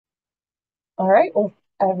All right, well,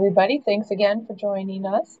 everybody, thanks again for joining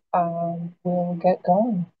us. We'll get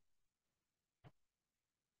going.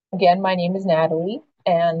 Again, my name is Natalie,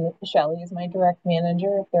 and Shelley is my direct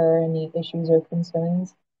manager. If there are any issues or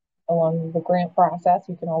concerns along the grant process,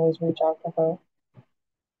 you can always reach out to her.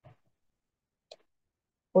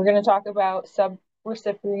 We're going to talk about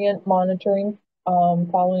sub-recipient monitoring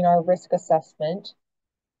following our risk assessment,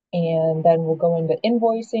 and then we'll go into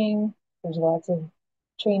invoicing. There's lots of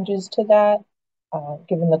changes to that,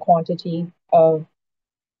 given the quantity of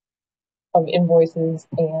invoices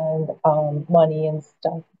and money and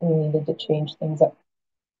stuff. We needed to change things up.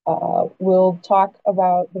 We'll talk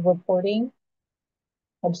about the reporting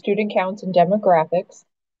of student counts and demographics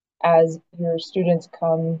as your students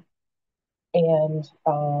come, and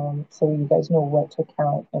so you guys know what to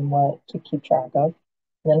count and what to keep track of.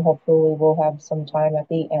 And then hopefully we'll have some time at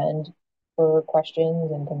the end for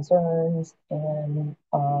questions and concerns and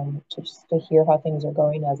just to hear how things are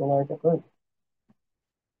going as a larger group.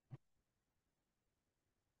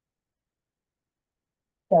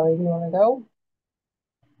 Kelly, do you want to go?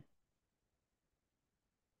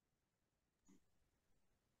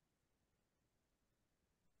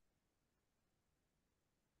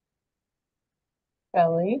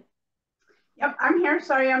 Kelly? Yep, I'm here.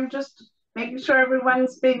 Sorry, I'm just making sure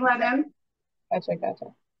everyone's being let in. Gotcha.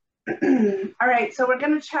 All right, so we're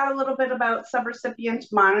going to chat a little bit about subrecipient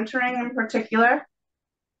monitoring in particular.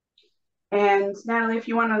 And Natalie, if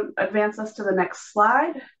you want to advance us to the next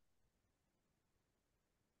slide.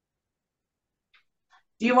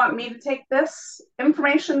 Do you want me to take this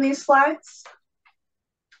information, these slides?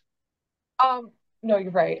 No,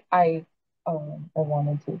 you're right. I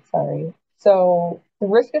wanted to, sorry. So the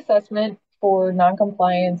risk assessment for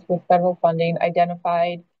noncompliance with federal funding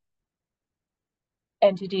identified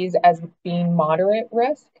entities as being moderate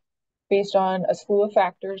risk based on a slew of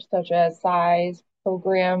factors such as size,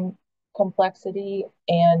 program complexity,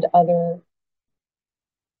 and other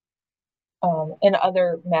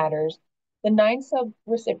matters. The 9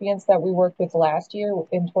 sub-recipients that we worked with last year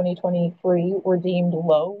in 2023 were deemed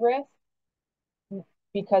low risk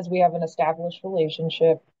because we have an established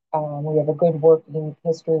relationship. We have a good working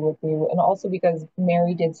history with you, and also because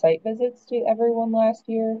Mary did site visits to everyone last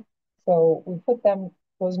year. So we put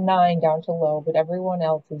those 9 down to low, but everyone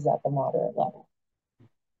else is at the moderate level.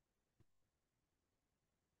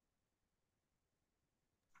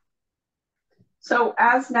 So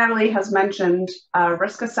as Natalie has mentioned,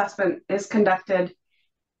 risk assessment is conducted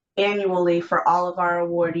annually for all of our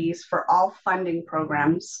awardees for all funding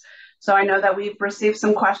programs. So I know that we've received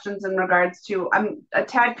some questions in regards to, I'm a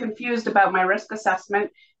tad confused about my risk assessment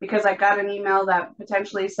because I got an email that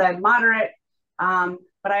potentially said moderate,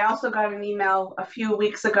 but I also got an email a few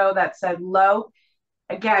weeks ago that said low.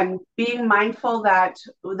 Again, being mindful that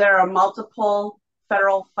there are multiple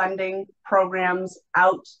federal funding programs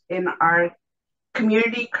out in our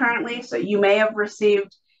community currently. So you may have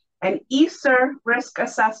received an ESER risk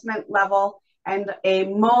assessment level and a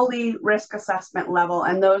MOLI risk assessment level,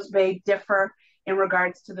 and those may differ in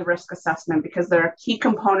regards to the risk assessment because there are key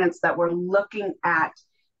components that we're looking at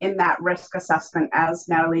in that risk assessment, as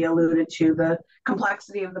Natalie alluded to, the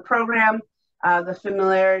complexity of the program, the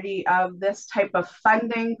familiarity of this type of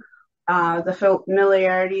funding, the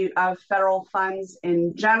familiarity of federal funds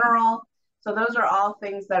in general. So those are all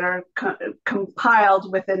things that are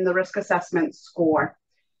compiled within the risk assessment score.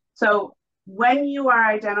 So when you are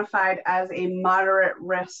identified as a moderate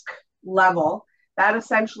risk level, that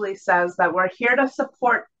essentially says that we're here to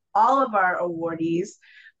support all of our awardees,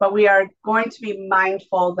 but we are going to be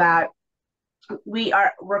mindful that we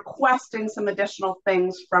are requesting some additional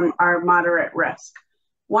things from our moderate risk.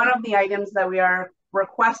 One of the items that we are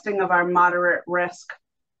requesting of our moderate risk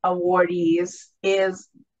awardees is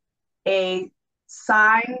a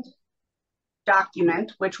signed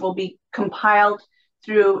document, which will be compiled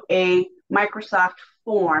through a Microsoft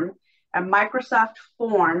form. A Microsoft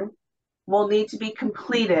form will need to be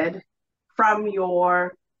completed from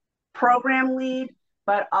your program lead,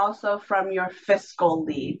 but also from your fiscal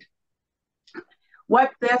lead.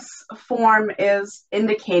 What this form is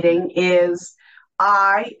indicating is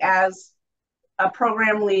I, as a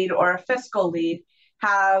program lead or a fiscal lead,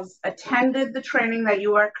 has attended the training that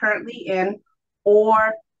you are currently in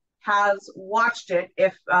or has watched it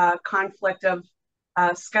if conflict of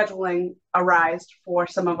scheduling arised for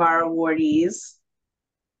some of our awardees.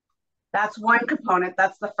 That's one component,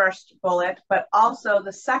 that's the first bullet, but also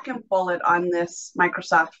the second bullet on this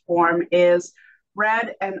Microsoft form is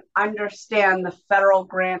read and understand the Federal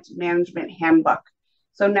Grant Management Handbook.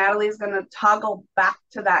 So Natalie is going to toggle back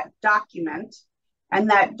to that document, And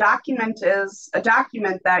that document is a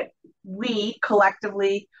document that we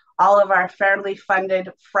collectively, all of our fairly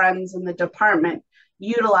funded friends in the department,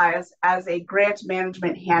 utilize as a grant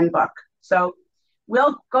management handbook. So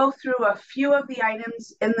we'll go through a few of the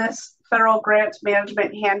items in this federal grant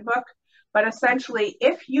management handbook, but essentially,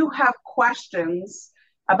 if you have questions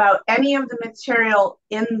about any of the material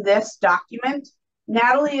in this document,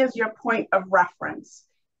 Natalie is your point of reference.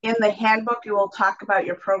 In the handbook, you will talk about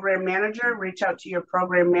your program manager, reach out to your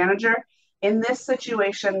program manager. In this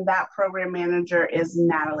situation, that program manager is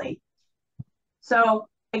Natalie. So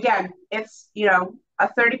again, it's, a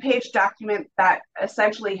 30-page document that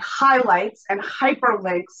essentially highlights and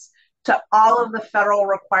hyperlinks to all of the federal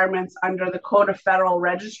requirements under the Code of Federal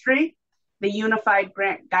Registry, the Unified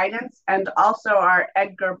Grant Guidance, and also our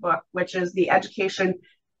EDGAR book, which is the Education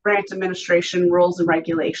Grant Administration Rules and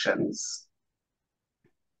Regulations.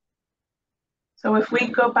 So if we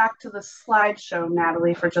go back to the slideshow,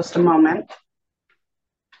 Natalie, for just a moment,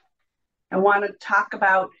 I want to talk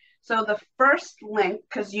about, so the first link,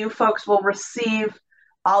 because you folks will receive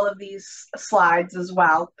all of these slides as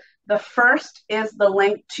well. The first is the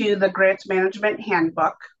link to the Grant Management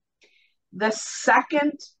Handbook. The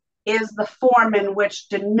second is the form in which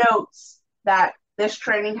denotes that this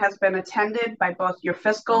training has been attended by both your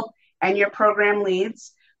fiscal and your program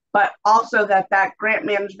leads, but also that that grant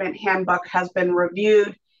management handbook has been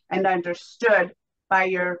reviewed and understood by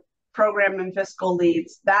your program and fiscal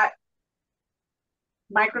leads. That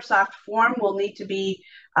Microsoft form will need to be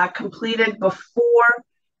completed before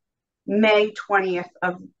May 20th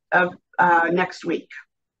of next week.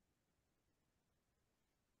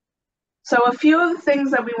 So a few of the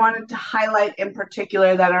things that we wanted to highlight in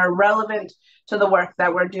particular that are relevant to the work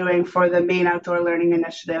that we're doing for the Maine Outdoor Learning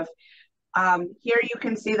Initiative. Here you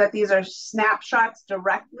can see that these are snapshots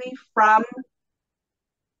directly from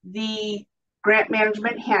the Grant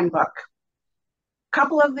Management Handbook. A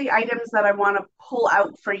couple of the items that I want to pull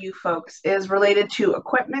out for you folks is related to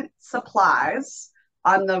equipment supplies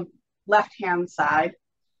on the left-hand side.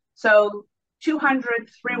 So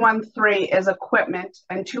 200-313 is equipment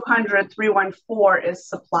and 200-314 is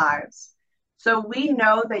supplies. So we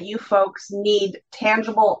know that you folks need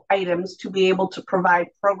tangible items to be able to provide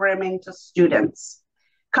programming to students.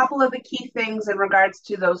 A couple of the key things in regards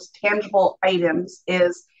to those tangible items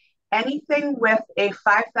is anything with a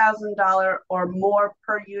 $5,000 or more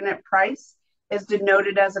per unit price is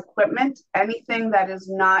denoted as equipment. Anything that does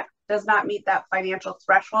not meet that financial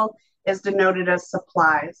threshold is denoted as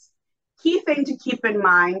supplies. Key thing to keep in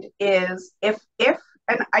mind is if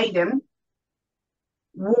an item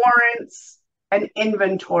warrants an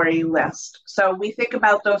inventory list. So we think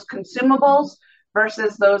about those consumables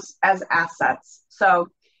versus those as assets. So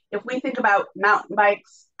if we think about mountain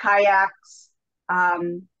bikes, kayaks,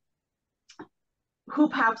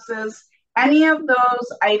 hoop houses, any of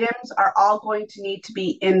those items are all going to need to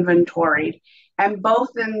be inventoried. And both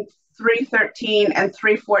in 313 and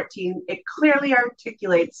 314, it clearly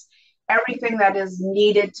articulates everything that is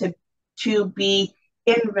needed to be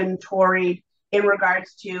inventoried in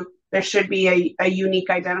regards to there should be a unique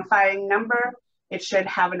identifying number. It should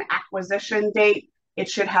have an acquisition date. It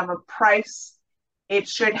should have a price. It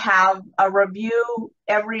should have a review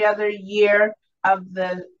every other year of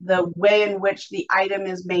the way in which the item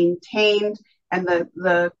is maintained and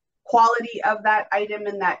the quality of that item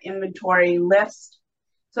in that inventory list.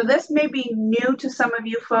 So this may be new to some of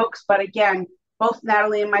you folks, but again, both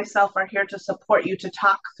Natalie and myself are here to support you to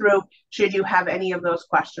talk through should you have any of those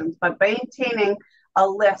questions. But maintaining a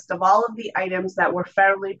list of all of the items that were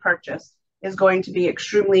federally purchased is going to be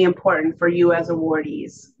extremely important for you as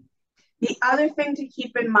awardees. The other thing to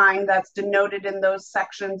keep in mind that's denoted in those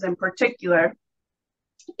sections in particular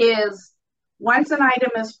is once an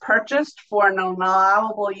item is purchased for an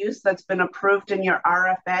allowable use that's been approved in your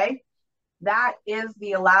RFA, that is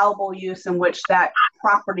the allowable use in which that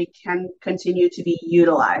property can continue to be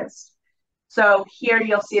utilized. So here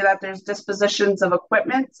you'll see that there's dispositions of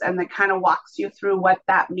equipment and that kind of walks you through what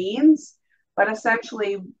that means. But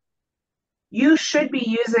essentially, you should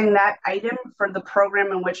be using that item for the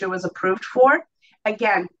program in which it was approved for.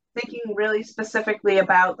 Again, thinking really specifically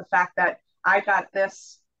about the fact that I got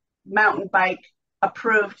this mountain bike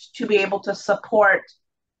approved to be able to support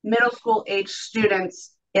middle school age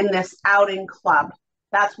students in this outing club.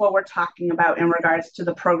 That's what we're talking about in regards to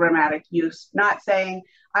the programmatic use. Not saying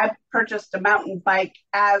I purchased a mountain bike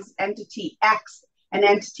as entity X and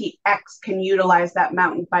entity X can utilize that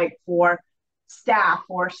mountain bike for staff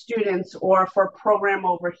or students or for program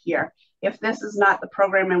over here. If this is not the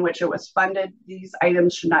program in which it was funded, these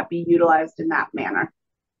items should not be utilized in that manner.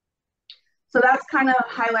 So that's kind of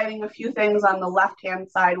highlighting a few things on the left-hand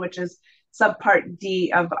side, which is subpart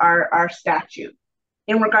D of our statute.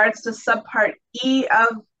 In regards to subpart E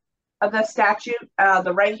of the statute,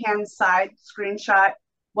 the right-hand side screenshot,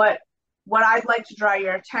 what I'd like to draw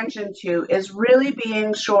your attention to is really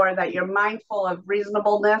being sure that you're mindful of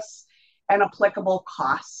reasonableness and applicable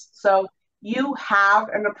costs. So you have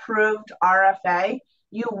an approved RFA.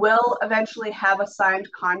 You will eventually have a signed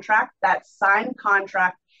contract. That signed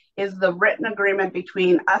contract is the written agreement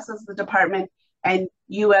between us as the department and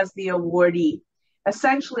you as the awardee.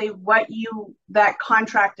 Essentially, what that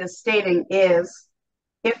contract is stating is,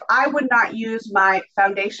 if I would not use my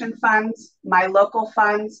foundation funds, my local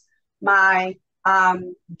funds, my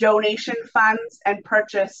donation funds and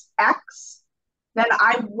purchase X, then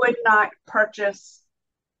I would not purchase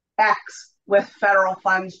X with federal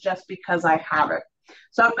funds just because I have it.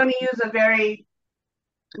 So I'm going to use a very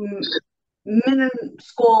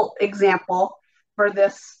minuscule example for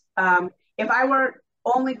this. If I were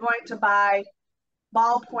only going to buy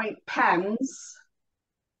ballpoint pens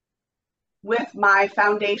with my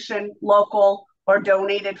foundation, local, or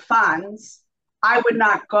donated funds, I would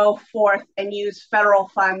not go forth and use federal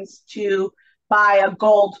funds to buy a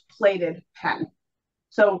gold plated pen.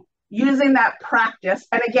 So using that practice,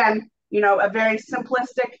 and again, a very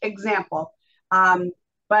simplistic example,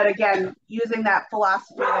 but again, using that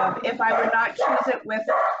philosophy of, if I would not choose it with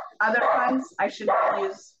other funds, I should not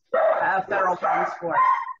use federal funds for it.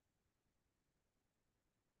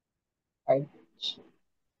 Right.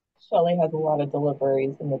 Shelley has a lot of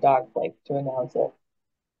deliveries and the dog like to announce it.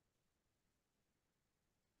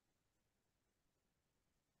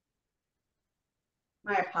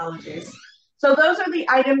 My apologies. So those are the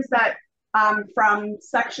items that from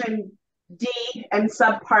section D and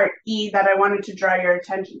subpart E that I wanted to draw your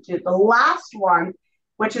attention to. The last one,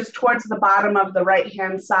 which is towards the bottom of the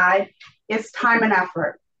right-hand side, is time and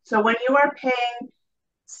effort. So when you are paying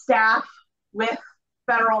staff with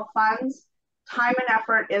federal funds, time and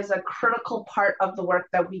effort is a critical part of the work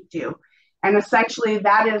that we do. And essentially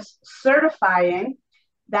that is certifying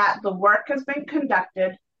that the work has been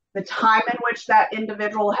conducted, the time in which that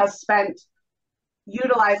individual has spent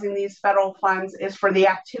utilizing these federal funds is for the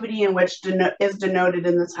activity in which is denoted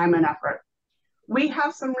in the time and effort. We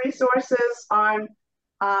have some resources on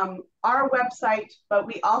our website, but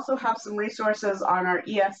we also have some resources on our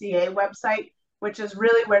ESEA website, which is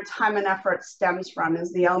really where time and effort stems from,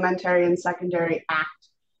 is the Elementary and Secondary Act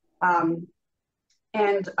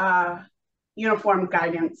and uniform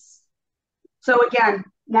guidance. So again,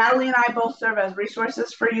 Natalie and I both serve as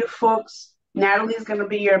resources for you folks. Natalie is going to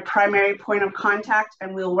be your primary point of contact,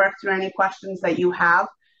 and we'll work through any questions that you have.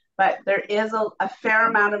 But there is a fair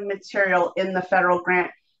amount of material in the federal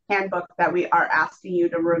grant handbook that we are asking you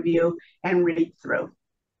to review and read through.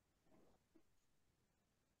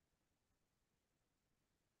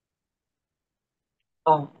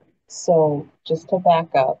 So just to back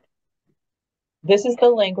up, this is the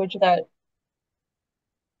language that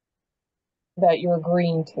you're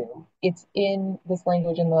agreeing to. It's in this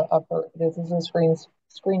language in the upper. This is a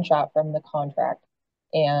screenshot from the contract,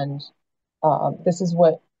 and this is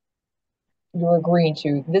what you're agreeing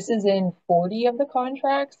to. This is in 40 of the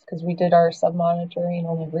contracts because we did our sub-monitoring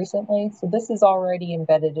only recently. So this is already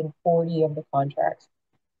embedded in 40 of the contracts.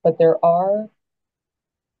 But there are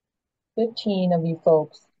 15 of you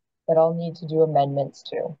folks that I'll need to do amendments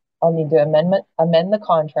to. I'll need to amend the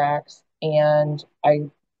contracts, and I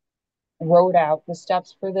wrote out the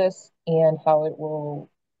steps for this and how it will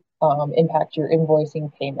impact your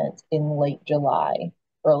invoicing payments in late July,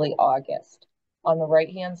 early August. On the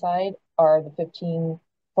right-hand side are the 15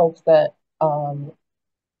 folks that I'll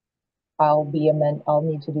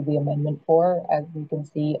need to do the amendment for. As you can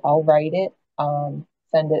see, I'll write it,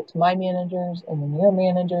 send it to my managers and then your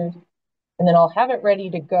managers, and then I'll have it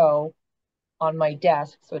ready to go on my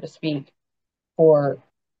desk, so to speak, for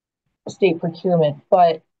state procurement.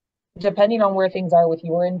 But depending on where things are with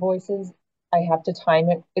your invoices, I have to time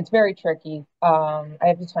it. It's very tricky. I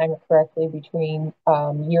have to time it correctly between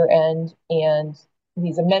year end, and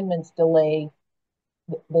these amendments delay.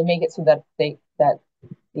 They make it so that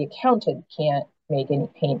the accountant can't make any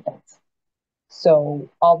payments. So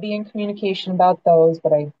I'll be in communication about those,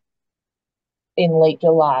 but in late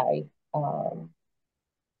July.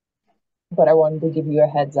 But I wanted to give you a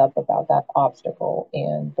heads up about that obstacle,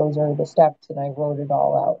 and those are the steps, and I wrote it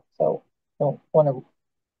all out. So I don't want to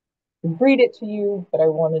read it to you, but I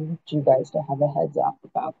wanted you guys to have a heads up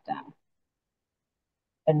about that.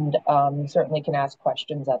 And you certainly can ask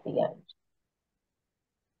questions at the end.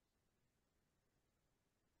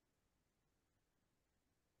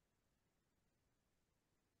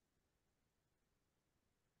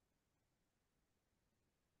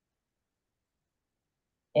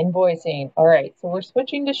 Invoicing. All right, so we're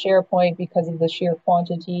switching to SharePoint because of the sheer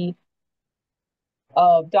quantity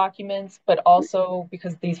of documents, but also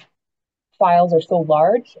because these files are so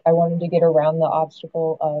large, I wanted to get around the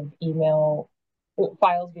obstacle of email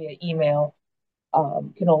files via email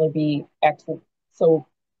can only be X so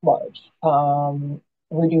large.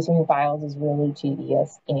 Reducing files is really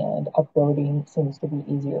tedious, and uploading seems to be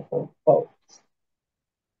easier for folks.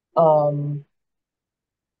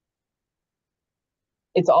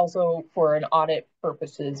 It's also for an audit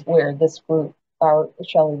purposes where this group, our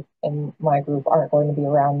Shelley and my group, aren't going to be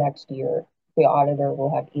around next year. The auditor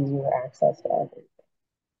will have easier access to everything.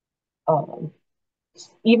 Um,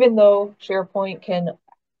 Even though SharePoint can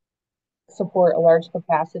support a large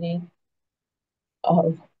capacity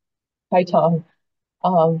of, hi Tom,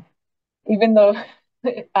 um, even though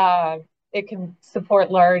it can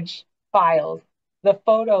support large files, the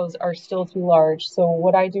photos are still too large. So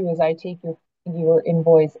what I do is I take your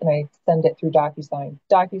invoice and I send it through DocuSign.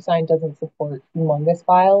 DocuSign doesn't support humongous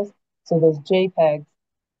files, so those JPEGs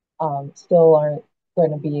still aren't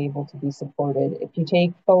going to be able to be supported. If you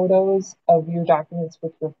take photos of your documents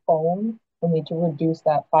with your phone, you'll need to reduce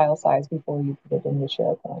that file size before you put it into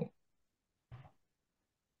SharePoint.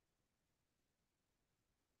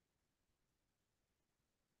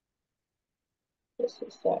 Just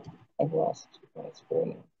a sec. I've lost my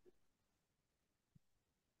screen.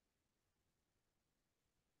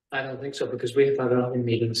 I don't think so because we have other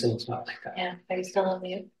meetings and it's not like that. Yeah, are you still on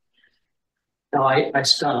mute? No, I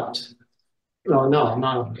stopped. Oh, no, I'm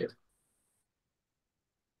not on mute.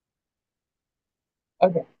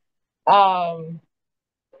 Okay.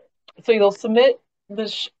 So you'll submit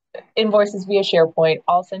the invoices via SharePoint.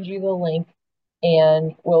 I'll send you the link,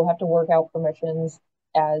 and we'll have to work out permissions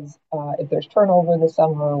as if there's turnover this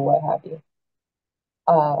summer or what have you.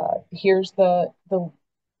 Here's the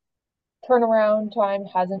turnaround time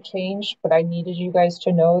hasn't changed, but I needed you guys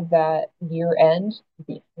to know that year end,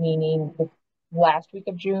 meaning the last week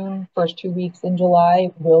of June, first 2 weeks in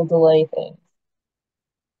July, will delay things.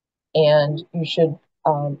 And you should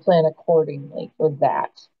plan accordingly for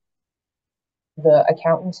that. The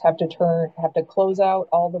accountants have to close out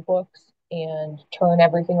all the books and turn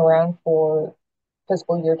everything around for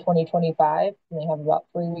fiscal year 2025, and they have about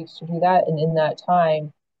 3 weeks to do that. And in that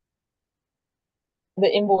time, the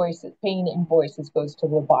paying invoices goes to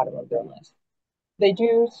the bottom of their list. They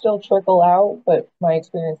do still trickle out, but my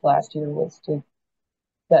experience last year was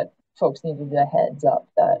that folks needed a heads up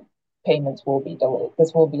that payments will be delayed.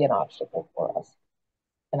 This will be an obstacle for us.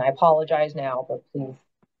 And I apologize now, but please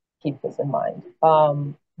keep this in mind.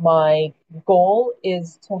 My goal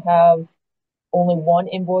is to have only one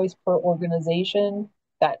invoice per organization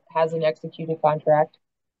that has an executed contract,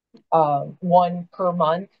 one per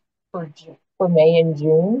month for May and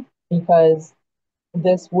June, because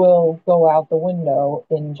this will go out the window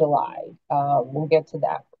in July. We'll get to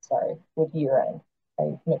that. Sorry, with year end.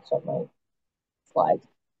 I mixed up my slides.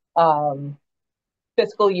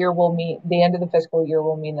 Fiscal year will mean the end of the fiscal year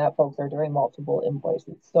will mean that folks are doing multiple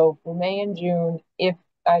invoices. So for May and June, if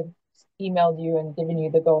I've emailed you and given you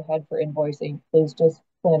the go ahead for invoicing, please just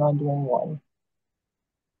plan on doing one.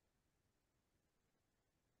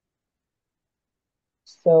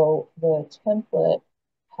 So the template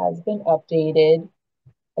has been updated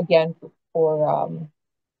again for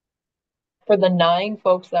the 9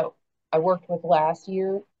 folks that I worked with last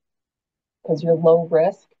year, because you're low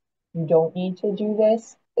risk. You don't need to do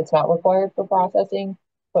this. It's not required for processing,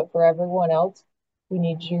 but for everyone else, we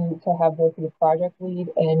need you to have both your project lead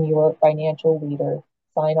and your financial leader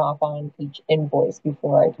sign off on each invoice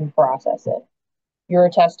before I can process it. You're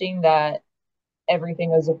attesting that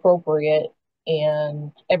everything is appropriate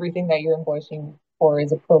and everything that you're invoicing for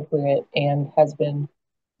is appropriate and has been,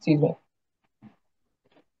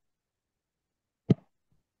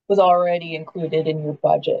 was already included in your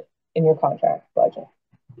budget, in your contract budget.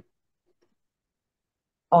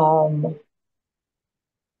 The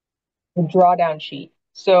drawdown sheet.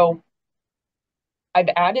 So I've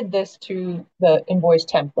added this to the invoice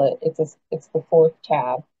template. It's the 4th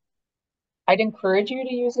tab. I'd encourage you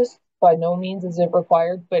to use this. By no means is it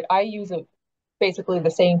required, but I use basically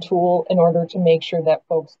the same tool in order to make sure that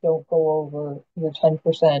folks don't go over your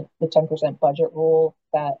 10%, the 10% budget rule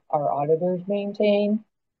that our auditors maintain.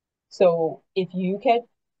 So if you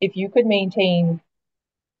could maintain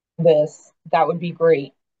this, that would be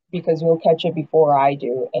great, because you'll catch it before I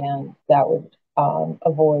do, and that would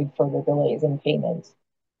avoid further delays in payments.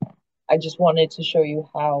 I just wanted to show you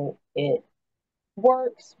how it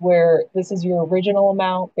works, where this is your original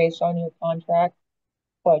amount based on your contract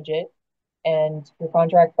budget, and your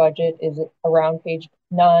contract budget is around page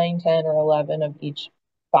 9, 10, or 11 of each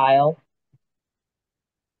file.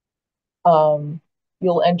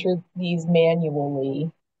 You'll enter these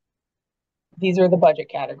manually. These are the budget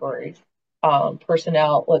categories.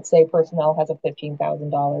 Personnel, let's say personnel has a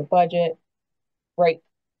 $15,000 budget. Right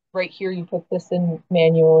here, you put this in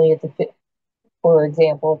manually. It's for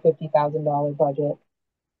example, a $50,000 budget.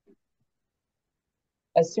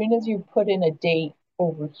 As soon as you put in a date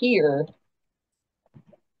over here,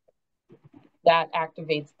 that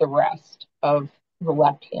activates the rest of the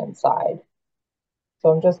left-hand side. So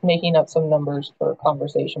I'm just making up some numbers for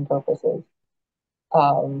conversation purposes.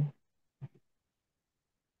 Um,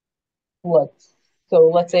 let's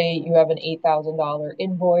say you have an $8,000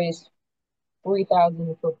 invoice,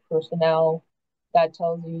 3,000 for personnel. That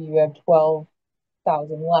tells you you have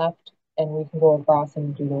 12,000 left, and we can go across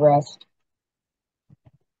and do the rest.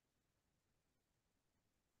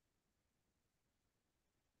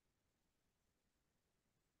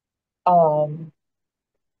 Um,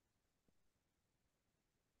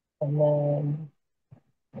 and then,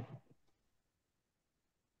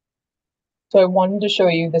 so I wanted to show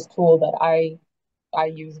you this tool that I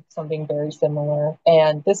use something very similar.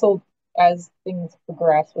 And this will, as things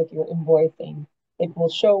progress with your invoicing, it will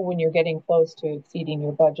show when you're getting close to exceeding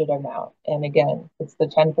your budget amount. And again, it's the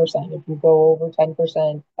 10%. If you go over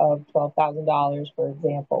 10% of $12,000, for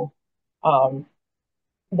example,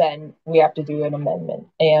 then we have to do an amendment.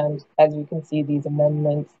 And as you can see, these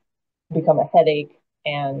amendments become a headache,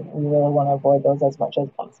 and we really want to avoid those as much as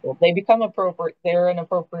possible. They become appropriate, they're an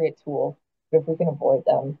appropriate tool if we can avoid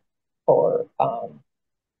them for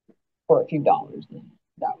a few dollars, then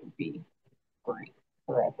that would be great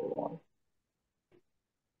for everyone.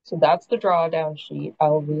 So that's the drawdown sheet.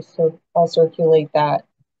 I'll circulate that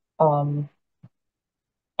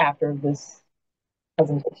after this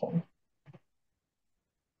presentation.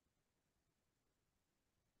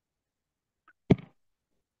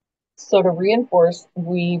 So to reinforce,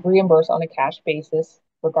 we reimburse on a cash basis,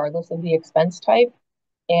 regardless of the expense type.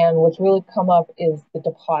 And what's really come up is the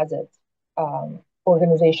deposits.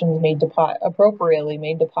 Organizations appropriately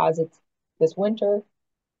made deposits this winter,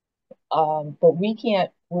 but we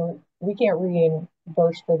can't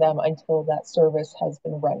reimburse for them until that service has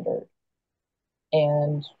been rendered.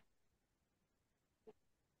 And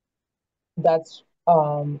that's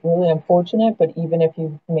really unfortunate, but even if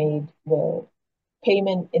you've made the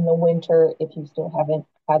payment in the winter, if you still haven't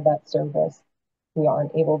had that service, we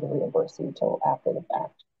aren't able to reimburse you till after the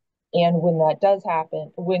fact. And when that does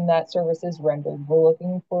happen, when that service is rendered, we're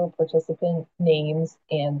looking for participant names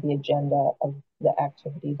and the agenda of the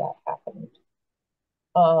activity that happened.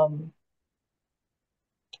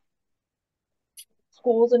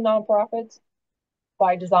 Schools and nonprofits,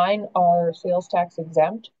 by design, are sales tax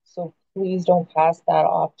exempt, so please don't pass that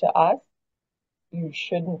off to us. You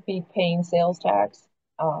shouldn't be paying sales tax.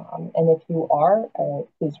 And if you are,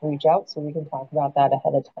 please reach out so we can talk about that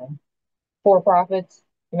ahead of time. For profits,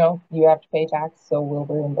 you have to pay tax, so we'll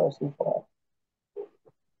reimburse you for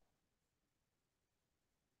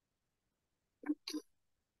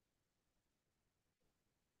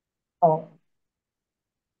it.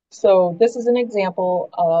 So this is an example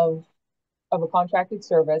of a contracted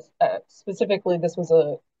service. Specifically, this was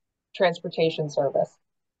a transportation service,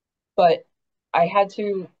 but I had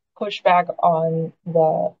to push back on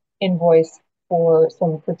the invoice for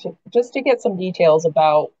just to get some details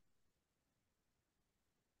about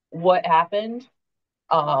what happened.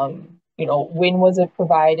 When was it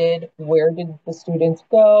provided? Where did the students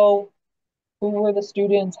go? Who were the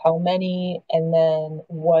students? How many? And then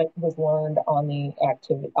what was learned on the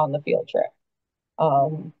field trip?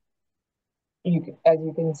 As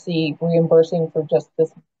you can see, reimbursing for just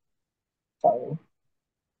this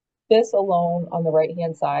alone on the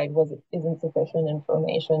right-hand side isn't sufficient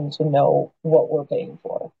information to know what we're paying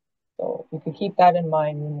for. So you could keep that in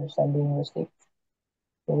mind when you're sending receipts.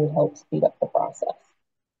 It would help speed up the process.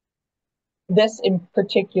 This in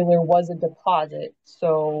particular was a deposit,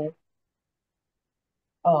 so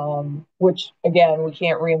which again, we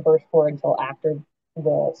can't reimburse for until after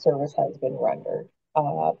the service has been rendered.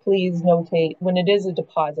 Please notate when it is a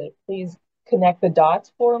deposit, please connect the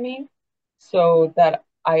dots for me so that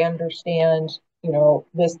I understand,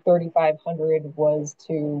 this 3,500 was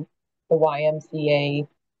to the YMCA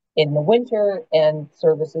in the winter and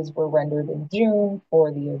services were rendered in June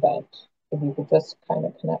for the event. If you could just kind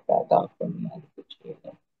of connect that dot for me, I'd appreciate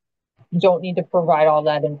it. You don't need to provide all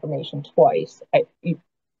that information twice. You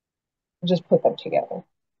just put them together.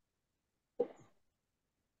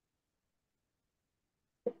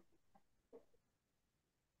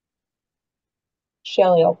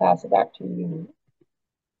 Shelly, I'll pass it back to you.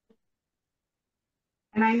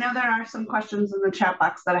 And I know there are some questions in the chat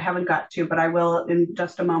box that I haven't got to, but I will in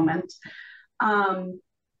just a moment.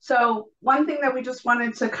 So one thing that we just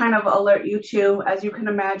wanted to kind of alert you to, as you can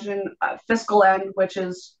imagine, fiscal end, which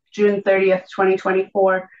is June 30th,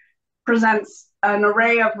 2024, presents an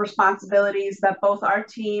array of responsibilities that both our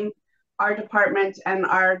team, our department, and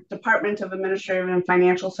our Department of Administrative and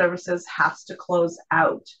Financial Services has to close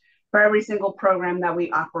out for every single program that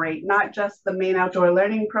we operate, not just the Maine Outdoor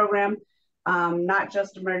Learning Program, not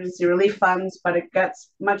just emergency relief funds, but it gets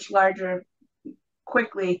much larger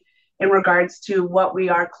quickly in regards to what we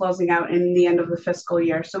are closing out in the end of the fiscal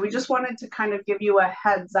year. So we just wanted to kind of give you a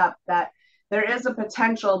heads up that there is a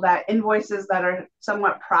potential that invoices that are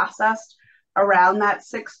somewhat processed around that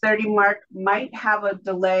 6:30 mark might have a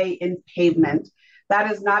delay in payment.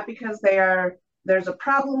 That is not because there's a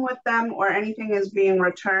problem with them or anything is being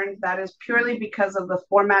returned. That is purely because of the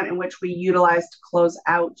format in which we utilize to close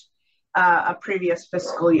out a previous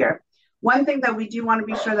fiscal year. One thing that we do want to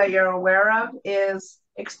be sure that you're aware of is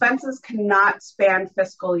expenses cannot span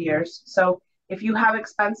fiscal years. So if you have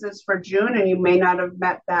expenses for June and you may not have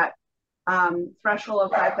met that threshold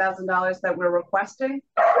of $5,000 that we're requesting,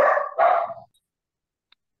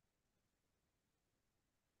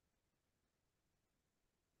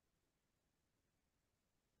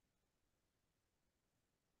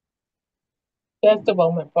 Just a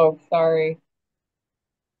moment, folks. Sorry.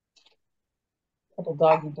 Little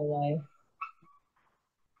doggy delay.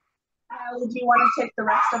 Allie, do you want to take the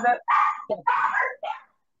rest of it? Yeah.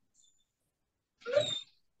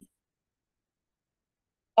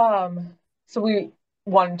 So we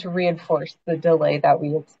wanted to reinforce the delay that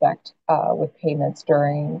we expect with payments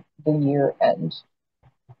during the year end.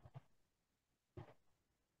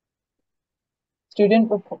 Student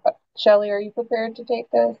report. Shelley, are you prepared to take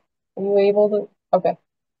this? Are you able to? Okay.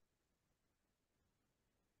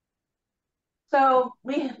 So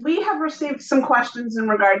we have received some questions in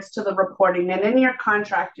regards to the reporting, and in your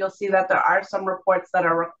contract, you'll see that there are some reports that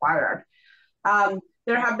are required.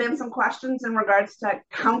 There have been some questions in regards to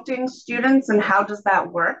counting students and how does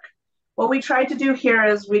that work. What we tried to do here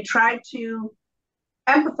is we tried to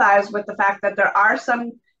empathize with the fact that there are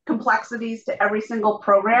some complexities to every single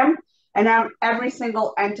program and every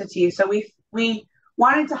single entity. So we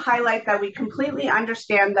wanted to highlight that we completely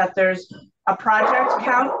understand that there's a project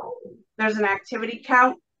count, there's an activity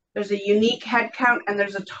count, there's a unique head count, and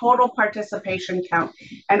there's a total participation count.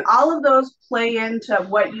 And all of those play into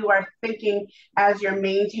what you are thinking as you're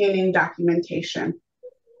maintaining documentation.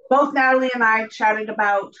 Both Natalie and I chatted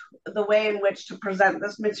about the way in which to present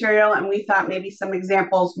this material, and we thought maybe some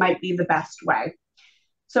examples might be the best way.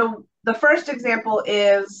 So the first example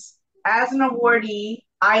is, as an awardee,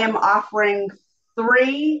 I am offering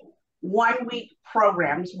 3 one-week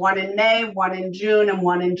programs, one in May, one in June, and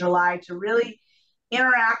one in July, to really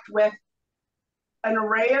interact with an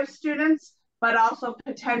array of students, but also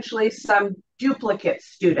potentially some duplicate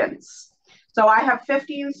students. So I have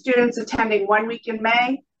 15 students attending 1 week in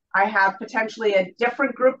May. I have potentially a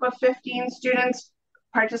different group of 15 students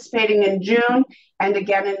participating in June and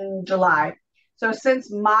again in July. So since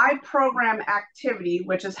my program activity,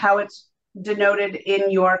 which is how it's denoted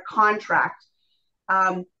in your contract,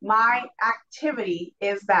 my activity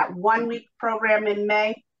is that 1 week program in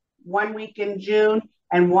May, 1 week in June,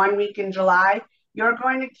 and 1 week in July. You're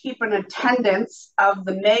going to keep an attendance of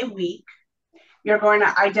the May week. You're going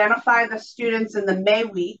to identify the students in the May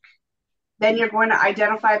week. Then you're going to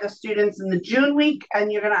identify the students in the June week,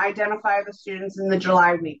 and you're going to identify the students in the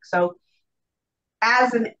July week. So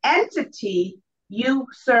as an entity, you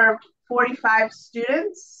served 45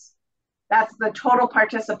 students. That's the total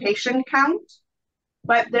participation count.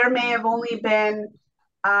 But there may have only been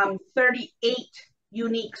 38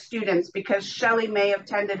 unique students because Shelley may have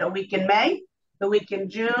attended a week in May, the week in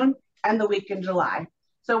June, and the week in July.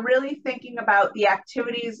 So really thinking about the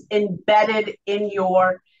activities embedded in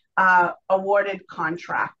your awarded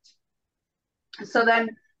contract. So then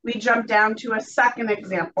we jump down to a second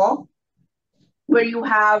example where you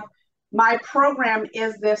have, my program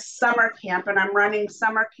is this summer camp, and I'm running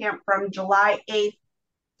summer camp from July 8th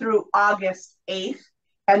through August 8th.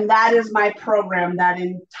 And that is my program. That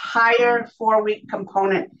entire 4-week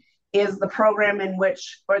component is the program in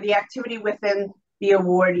which, or the activity within the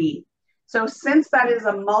awardee. So since that is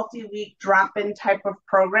a multi-week drop-in type of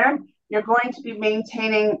program, you're going to be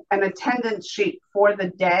maintaining an attendance sheet for the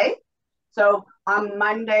day. So on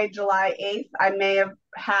Monday, July 8th, I may have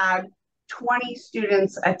had 20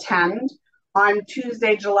 students attend. On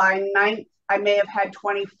Tuesday, July 9th, I may have had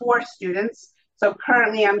 24 students. So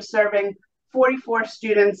currently I'm serving 44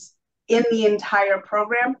 students in the entire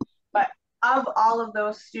program, but of all of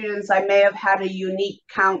those students, I may have had a unique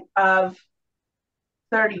count of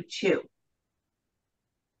 32.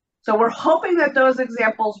 So we're hoping that those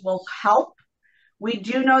examples will help. We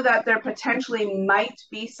do know that there potentially might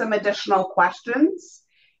be some additional questions.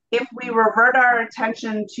 If we revert our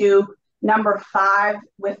attention to number 5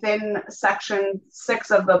 within section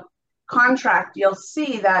 6 of the contract, you'll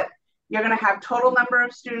see that you're going to have total number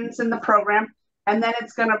of students in the program, and then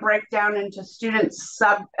it's going to break down into students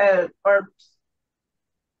or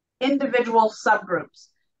individual subgroups.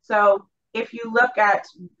 So if you look at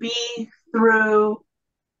B through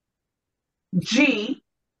G,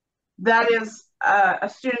 that is a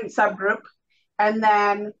student subgroup, and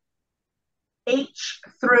then H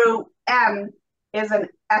through M is an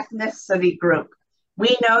ethnicity group.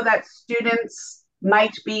 We know that students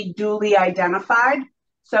might be duly identified,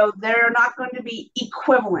 so they're not going to be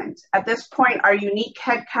equivalent. At this point, our unique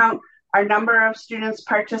head count, our number of students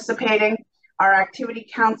participating, our activity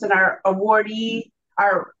counts, and our awardee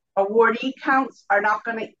counts are not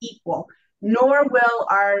going to equal, nor will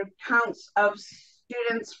our counts of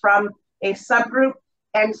students from a subgroup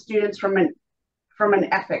and students from an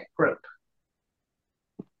ethnic group.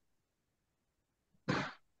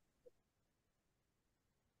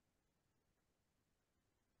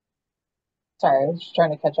 Sorry, I was just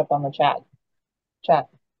trying to catch up on the chat.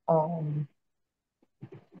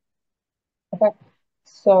 Okay,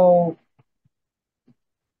 so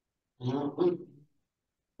I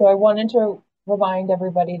wanted to remind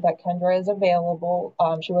everybody that Kendra is available.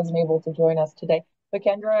 She wasn't able to join us today, but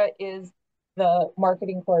Kendra is the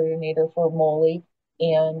marketing coordinator for MOLI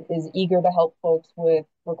and is eager to help folks with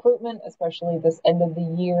recruitment, especially this end of the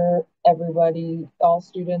year. Everybody, all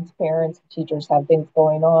students, parents, teachers have things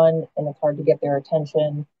going on, and it's hard to get their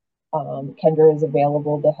attention. Kendra is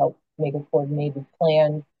available to help make a coordinated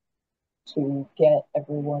plan to get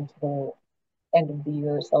everyone to the end of the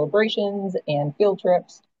year celebrations and field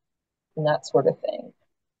trips and that sort of thing.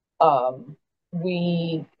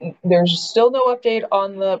 There's still no update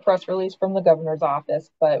on the press release from the governor's office,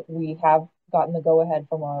 but we have gotten the go-ahead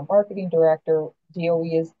from our marketing director. DOE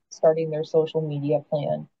is starting their social media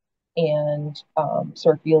plan and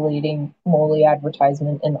circulating MOLI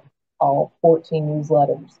advertisement in all 14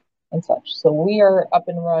 newsletters and such. So we are up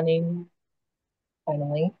and running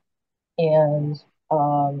finally, and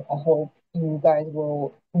I hope you guys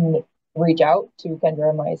will reach out to Kendra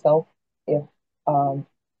and myself if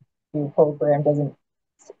your program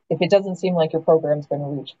if it doesn't seem like your program is going to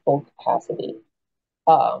reach full capacity.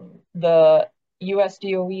 The US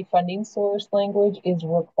DOE funding source language is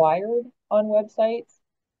required on websites,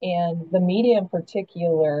 and the media in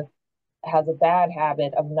particular has a bad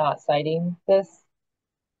habit of not citing this,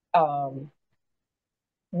 not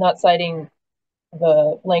citing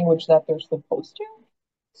the language that they're supposed to.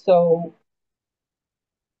 So,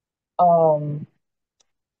 so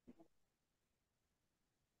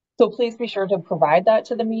please be sure to provide that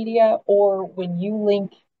to the media, or when you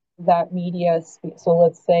link that media. So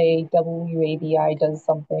let's say WABI does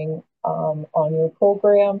something on your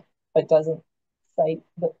program, but doesn't cite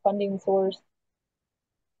the funding source.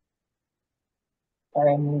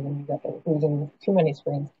 Sorry, I'm losing too many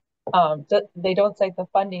screens. They don't cite the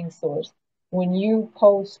funding source. When you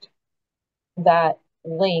post that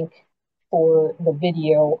link for the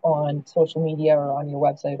video on social media or on your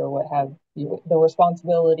website or what have you, the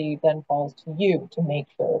responsibility then falls to you to make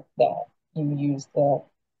sure that you use the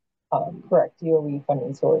correct DOE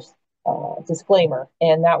funding source disclaimer.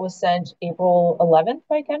 And that was sent April 11th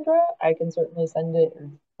by Kendra. I can certainly send it or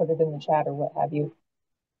put it in the chat or what have you.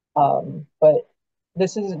 But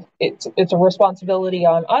it's a responsibility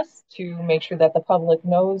on us to make sure that the public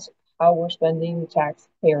knows how we're spending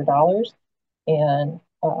taxpayer dollars. And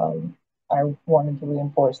I wanted to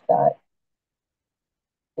reinforce that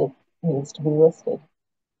it needs to be listed.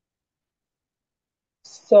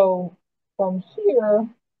 So from here,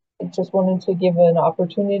 I just wanted to give an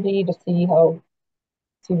opportunity to see what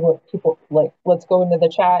people like. Let's go into the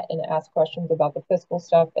chat and ask questions about the fiscal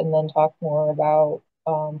stuff and then talk more about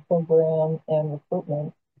program and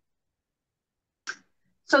recruitment.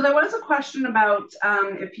 So there was a question about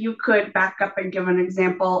if you could back up and give an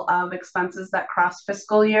example of expenses that cross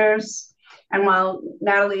fiscal years. And while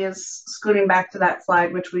Natalie is scooting back to that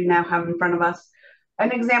slide, which we now have in front of us,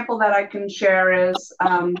 an example that I can share is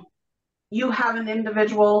you have an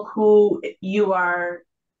individual who you are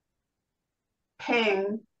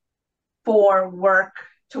paying for work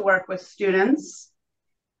to work with students.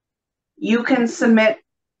 You can submit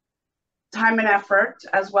time and effort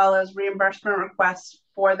as well as reimbursement requests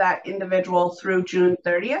for that individual through June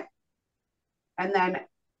 30th. And then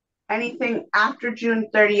anything after June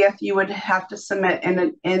 30th, you would have to submit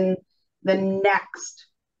in the next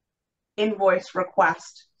invoice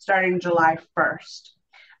request starting July 1st.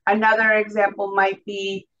 Another example might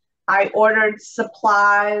be I ordered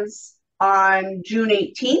supplies on June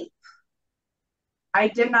 18th. I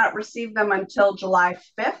did not receive them until July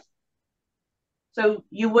 5th. So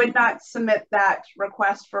you would not submit that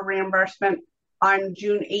request for reimbursement on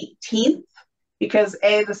June 18th because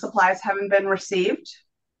A, the supplies haven't been received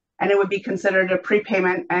and it would be considered a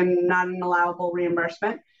prepayment and not an allowable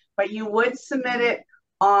reimbursement. But you would submit it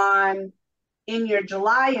in your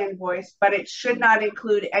July invoice, but it should not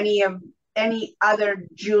include any other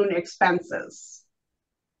June expenses.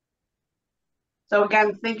 So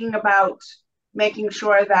again, thinking about making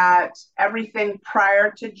sure that everything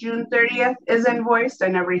prior to June 30th is invoiced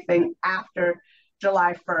and everything after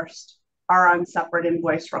July 1st are on separate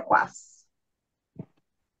invoice requests.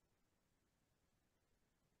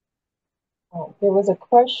 Oh, there was a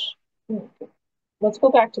question. Let's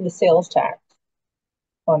go back to the sales tax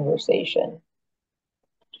conversation.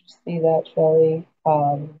 Did you see that, Shelley?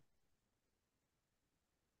 I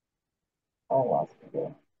lost it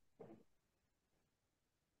here.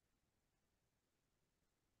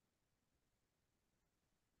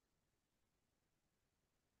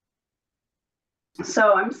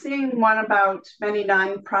 So I'm seeing one about many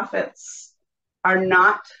nonprofits are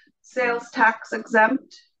not sales tax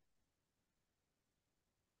exempt.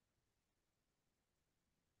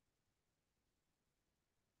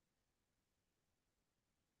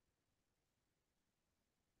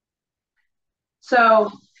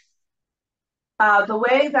 So the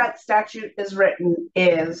way that statute is written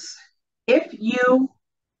is if you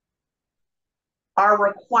are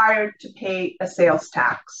required to pay a sales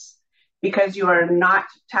tax because you are not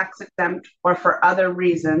tax exempt or for other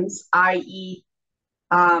reasons, i.e.,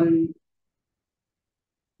 the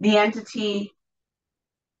entity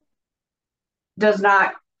does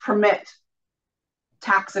not permit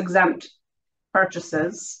tax exempt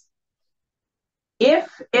purchases.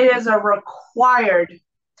 If it is a required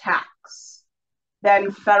tax,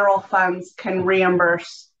 then federal funds can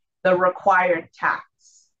reimburse the required tax.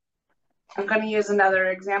 I'm going to use another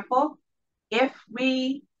example. If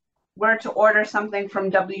we were to order something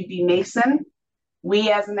from WB Mason,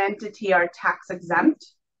 we as an entity are tax exempt.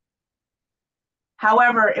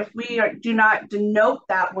 However, if we do not denote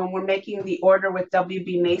that when we're making the order with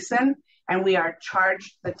WB Mason and we are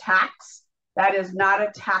charged the tax, that is not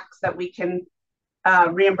a tax that we can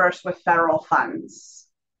reimburse with federal funds.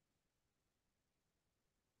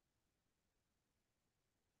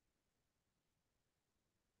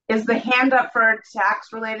 Is the hand up for a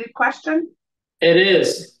tax-related question? It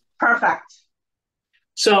is. Perfect.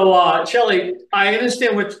 So, Shelley, I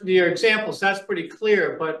understand what your examples, that's pretty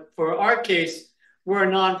clear, but for our case, we're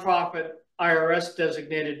a nonprofit, IRS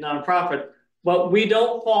designated nonprofit, but we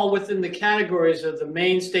don't fall within the categories of the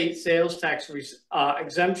Maine state sales tax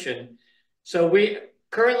exemption. So we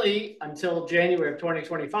currently, until January of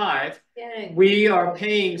 2025, we are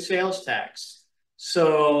paying sales tax.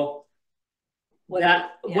 So what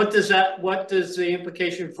does the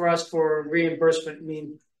implication for us for reimbursement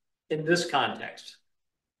mean in this context?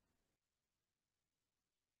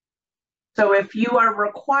 So if you are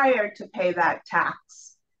required to pay that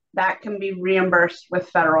tax, that can be reimbursed with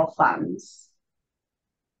federal funds.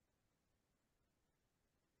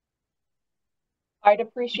 I'd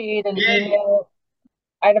appreciate an email.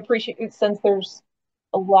 I'd appreciate it since there's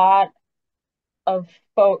a lot of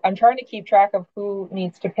folks. I'm trying to keep track of who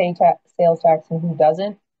needs to pay sales tax and who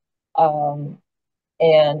doesn't.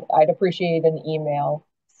 And I'd appreciate an email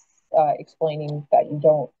explaining that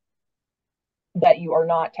you are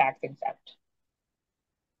not tax exempt.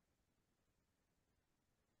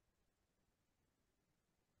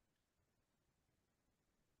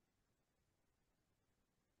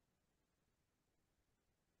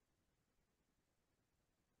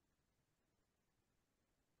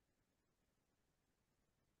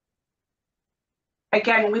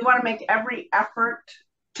 Again, we want to make every effort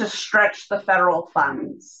to stretch the federal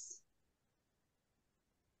funds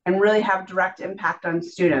and really have direct impact on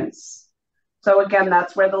students. So again,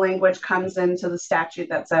 that's where the language comes into the statute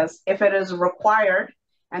that says if it is required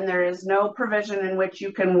and there is no provision in which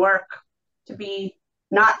you can work to be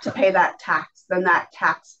not to pay that tax, then that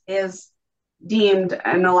tax is deemed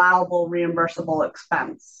an allowable reimbursable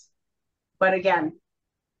expense. But again,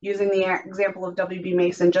 using the example of WB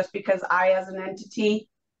Mason, just because I as an entity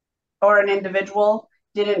or an individual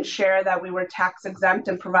didn't share that we were tax exempt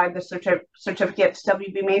and provide the certificate to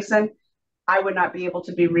WB Mason, I would not be able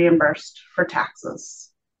to be reimbursed for taxes.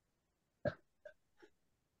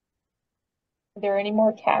 Are there any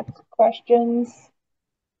more tax questions?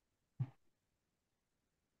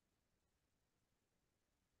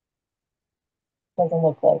 Doesn't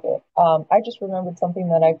look like it. I just remembered something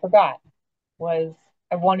that I forgot was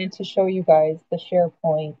I wanted to show you guys the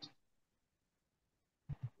SharePoint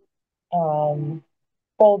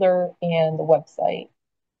folder and the website.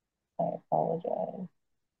 I apologize.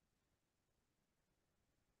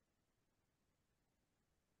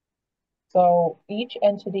 So each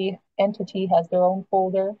entity has their own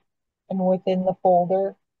folder, and within the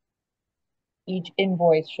folder, each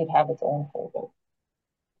invoice should have its own folder.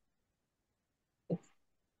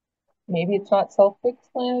 Maybe it's not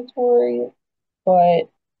self-explanatory, but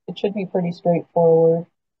it should be pretty straightforward.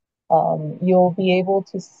 You'll be able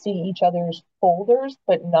to see each other's folders,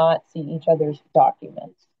 but not see each other's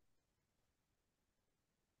documents.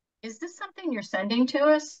 Is this something you're sending to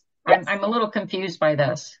us? Yes. I'm a little confused by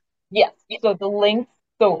this. Yes. So the links,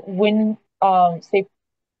 so when, say,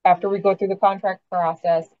 after we go through the contract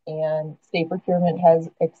process and state procurement has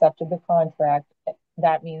accepted the contract,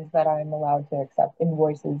 that means that I'm allowed to accept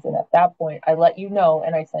invoices. And at that point, I let you know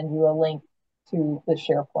and I send you a link to the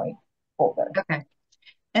SharePoint folder. Okay.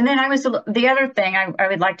 And then the other thing I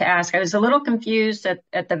would like to ask, I was a little confused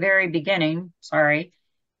at the very beginning, sorry,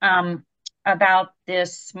 about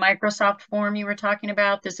this Microsoft form you were talking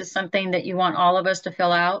about. This is something that you want all of us to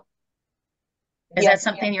fill out? Is that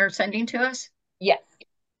something you're sending to us? Yes.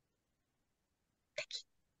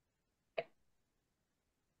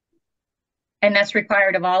 And that's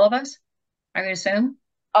required of all of us, I would assume?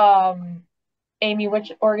 Amy,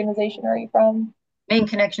 which organization are you from? Maine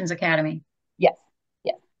Connections Academy. Yes.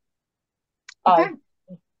 Yes. Okay.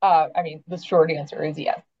 I mean, the short answer is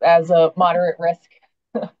yes. As a moderate risk,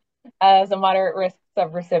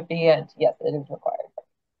 sub-recipient, yes, it is required.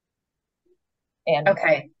 And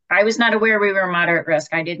okay. I was not aware we were moderate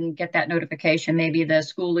risk. I didn't get that notification. Maybe the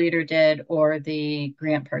school leader did or the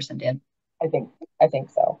grant person did. I think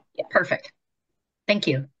so. Yeah. Perfect. Thank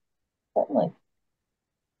you. Certainly.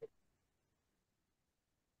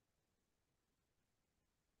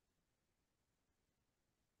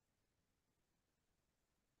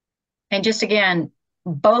 And just again,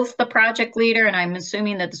 both the project leader, and I'm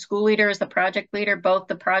assuming that the school leader is the project leader, both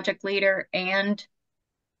the project leader and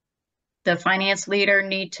the finance leader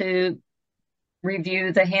need to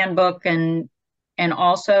review the handbook and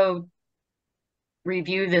also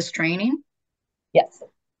review this training? Yes.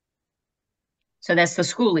 So that's the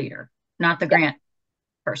school leader, not the grant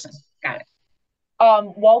person. Got it.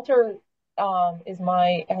 Walter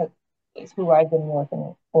is who I've been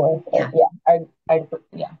working with.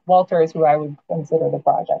 Yeah. Walter is who I would consider the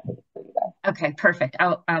project lead for you guys. Okay, perfect.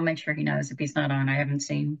 I'll make sure he knows if he's not on. I haven't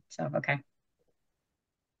seen, so okay.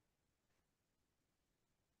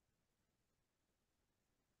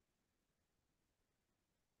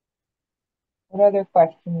 What other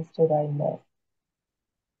questions did I miss?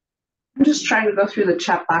 I'm just trying to go through the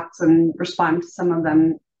chat box and respond to some of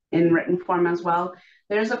them in written form as well.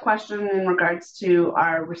 There's a question in regards to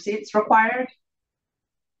our receipts required.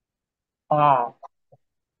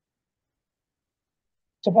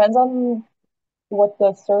 Depends on what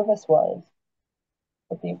the service was,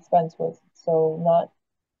 what the expense was. So not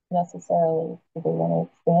necessarily. Do they want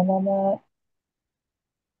to expand on that?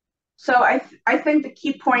 So I think the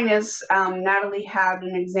key point is Natalie had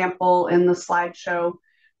an example in the slideshow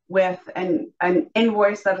with an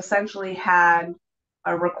invoice that essentially had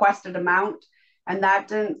a requested amount, and that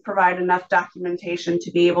didn't provide enough documentation to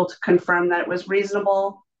be able to confirm that it was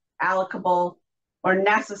reasonable, allocable, or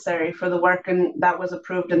necessary for the work that was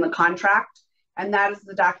approved in the contract. And that is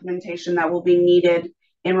the documentation that will be needed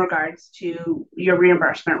in regards to your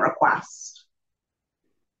reimbursement request.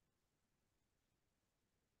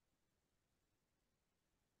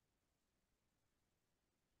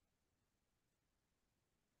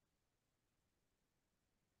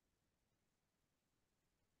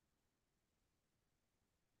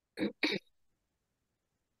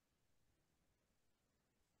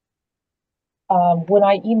 When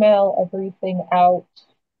I email everything out,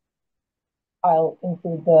 I'll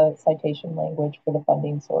include the citation language for the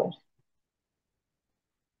funding source.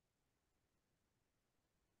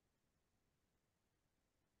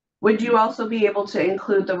 Would you also be able to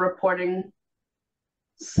include the reporting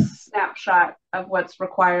snapshot of what's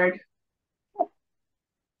required?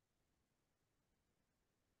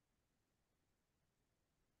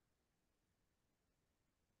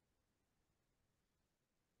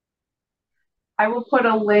 I will put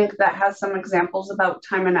a link that has some examples about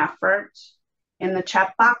time and effort in the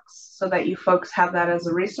chat box so that you folks have that as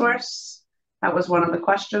a resource. That was one of the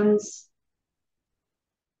questions.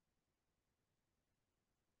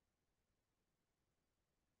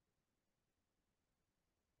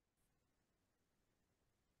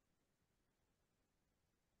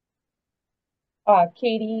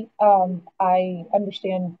 Katie, I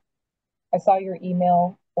understand, I saw your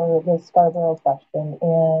email for the Scarborough question,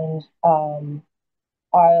 and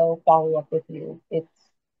I'll follow up with you.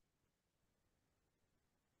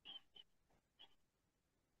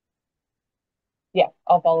 Yeah,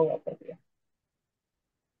 I'll follow up with you.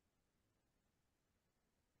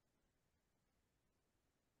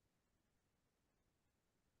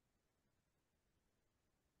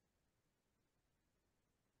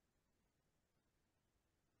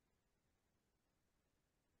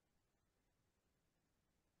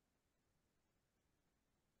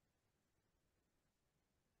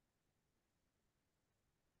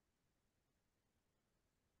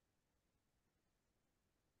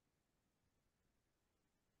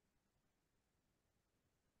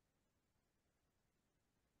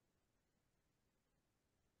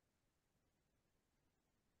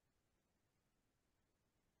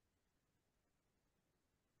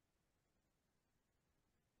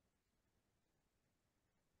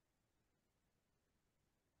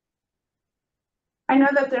 I know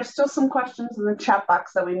that there's still some questions in the chat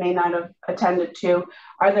box that we may not have attended to.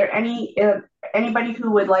 Are there anybody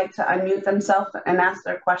who would like to unmute themselves and ask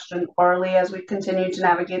their question orally as we continue to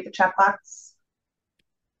navigate the chat box?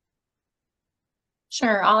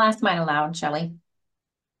 Sure, I'll ask mine aloud, Shelley.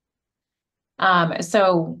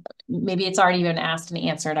 So maybe it's already been asked and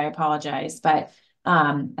answered, I apologize, but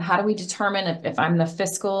how do we determine if I'm the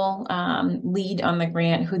fiscal lead on the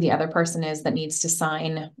grant, who the other person is that needs to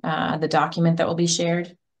sign the document that will be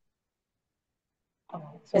shared?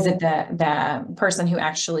 Is it the person who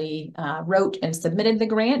actually wrote and submitted the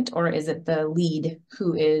grant, or is it the lead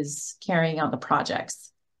who is carrying out the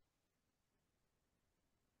projects?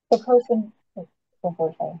 The person,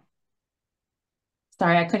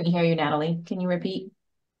 Sorry, I couldn't hear you, Natalie. Can you repeat?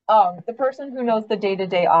 the person who knows the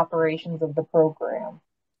day-to-day operations of the program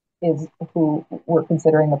is who we're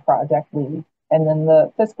considering the project lead. And then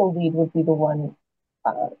the fiscal lead would be the one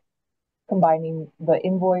combining the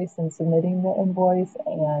invoice and submitting the invoice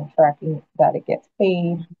and tracking that it gets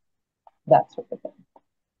paid, that sort of thing.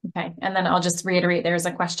 Okay, and then I'll just reiterate, there's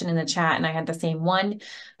a question in the chat and I had the same one.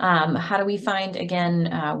 How do we find again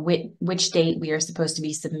which date we are supposed to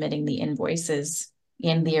be submitting the invoices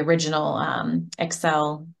in the original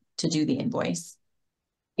Excel to do the invoice?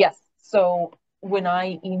 Yes, so when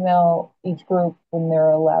I email each group when they're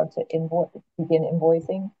allowed to begin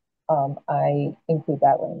invoicing, I include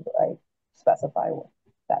that language. I specify what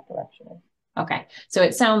that direction is. Okay, so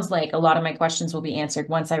it sounds like a lot of my questions will be answered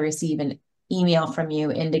once I receive an email from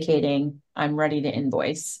you indicating I'm ready to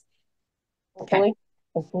invoice. Hopefully,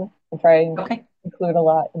 hopefully. I'll try and include a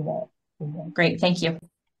lot in that. Great, thank you.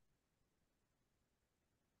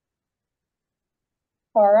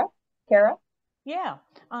 Kara? Yeah,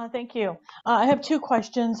 thank you. I have two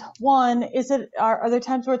questions. One, are there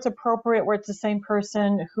times where it's appropriate where it's the same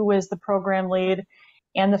person who is the program lead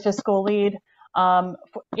and the fiscal lead?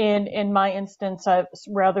 In my instance, I have a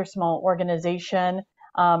rather small organization.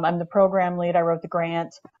 I'm the program lead. I wrote the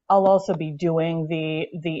grant. I'll also be doing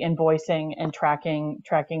the invoicing and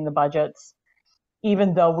tracking the budgets,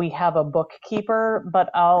 even though we have a bookkeeper, but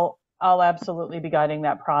I'll absolutely be guiding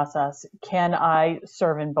that process. Can I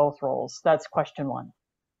serve in both roles? That's question one.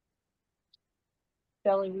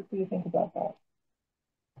 Shelley, what do you think about that?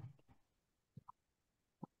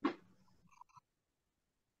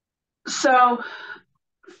 So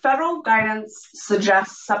federal guidance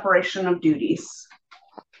suggests separation of duties.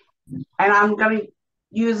 And I'm going to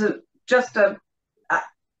use it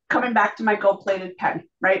coming back to my gold-plated pen,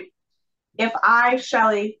 right? If I,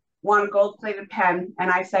 Shelley, want a gold-plated pen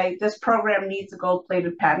and I say this program needs a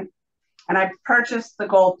gold-plated pen, and I purchase the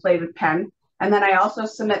gold-plated pen, and then I also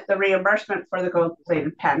submit the reimbursement for the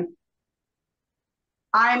gold-plated pen,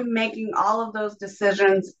 I'm making all of those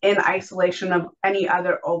decisions in isolation of any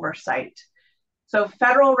other oversight. So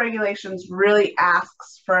federal regulations really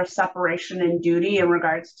asks for a separation in duty in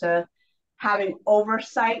regards to having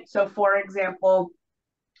oversight. So for example,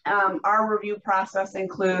 our review process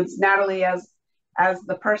includes Natalie as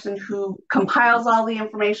the person who compiles all the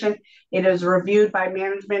information. It is reviewed by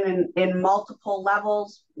management in multiple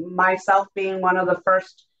levels, myself being one of the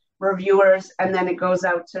first reviewers, and then it goes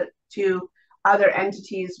out to other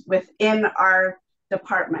entities within our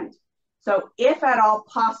department. So if at all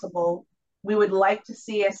possible, we would like to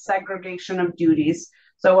see a segregation of duties.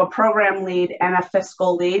 So a program lead and a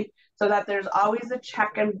fiscal lead, so that there's always a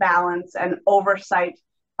check and balance and oversight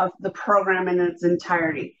of the program in its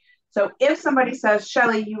entirety. So if somebody says,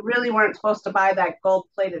 Shelley, you really weren't supposed to buy that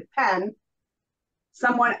gold-plated pen,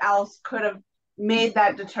 someone else could have made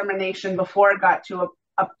that determination before it got to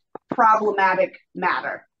a problematic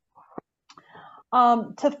matter.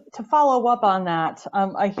 To follow up on that,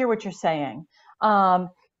 I hear what you're saying.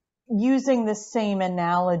 Using the same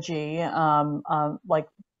analogy, like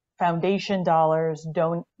foundation dollars,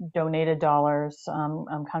 donated dollars,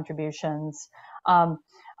 contributions.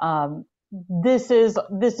 This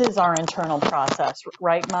is our internal process,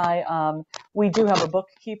 right? We do have a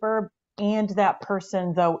bookkeeper, and that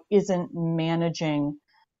person, though, isn't managing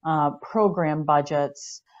program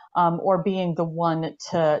budgets or being the one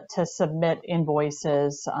to submit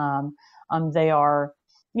invoices. They are,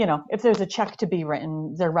 if there's a check to be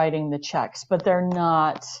written, they're writing the checks, but they're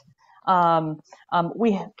not.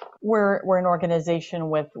 We're an organization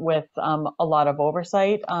with a lot of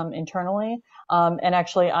oversight internally, and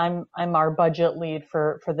actually I'm our budget lead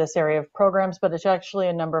for this area of programs, but it's actually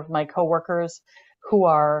a number of my coworkers who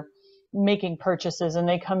are making purchases, and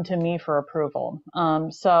they come to me for approval.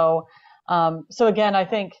 So again, I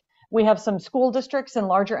think we have some school districts and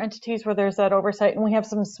larger entities where there's that oversight, and we have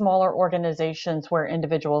some smaller organizations where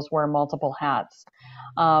individuals wear multiple hats.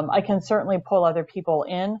 I can certainly pull other people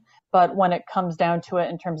in, but when it comes down to it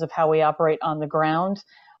in terms of how we operate on the ground,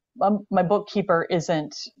 my bookkeeper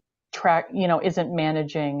isn't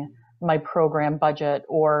managing my program budget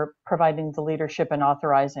or providing the leadership and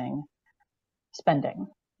authorizing spending.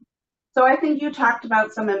 So I think you talked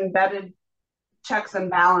about some embedded checks and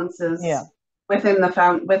balances within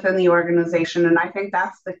the organization, and I think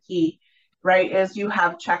that's the key, right? Is you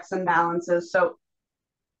have checks and balances. So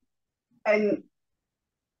and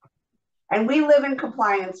we live in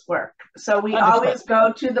compliance work, so we always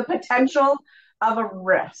go to the potential of a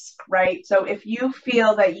risk, right? So if you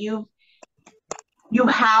feel that you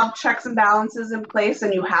have checks and balances in place,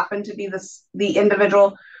 and you happen to be the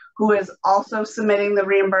individual who is also submitting the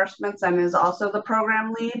reimbursements and is also the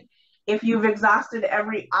program lead, if you've exhausted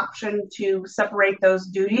every option to separate those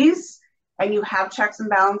duties and you have checks and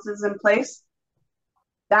balances in place,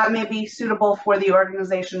 that may be suitable for the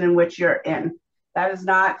organization in which you're in. That is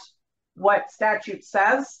not what statute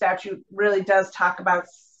says. Statute really does talk about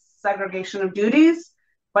segregation of duties.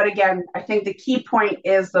 But again, I think the key point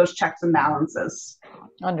is those checks and balances.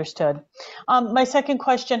 Understood. My second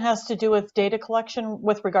question has to do with data collection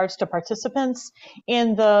with regards to participants.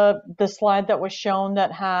 In the slide that was shown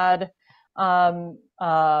that had some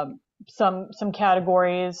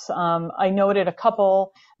categories, I noted a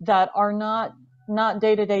couple that are not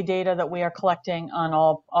day-to-day data that we are collecting on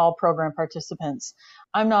all program participants.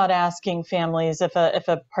 I'm not asking families if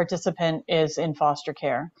a participant is in foster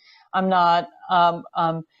care. I'm not,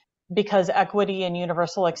 because equity and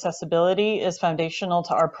universal accessibility is foundational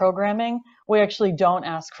to our programming, we actually don't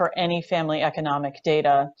ask for any family economic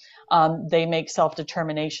data. They make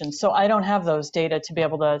self-determination. So I don't have those data to be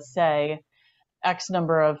able to say X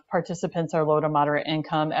number of participants are low to moderate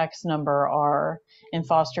income, X number are in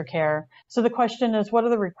foster care. So the question is, what are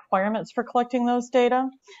the requirements for collecting those data?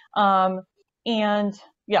 And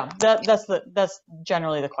yeah, that's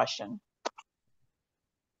generally the question.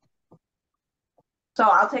 So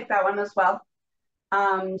I'll take that one as well.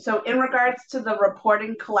 So in regards to the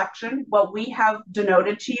reporting collection, what we have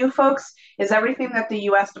denoted to you folks is everything that the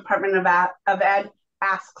U.S. Department of Ed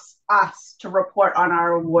asks us to report on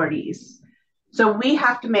our awardees. So we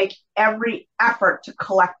have to make every effort to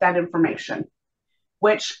collect that information,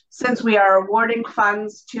 which, since we are awarding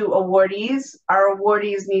funds to awardees, our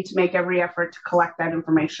awardees need to make every effort to collect that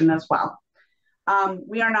information as well.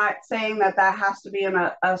 We are not saying that has to be in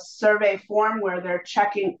a survey form where they're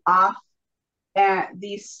checking off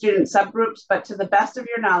these student subgroups, but to the best of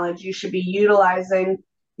your knowledge, you should be utilizing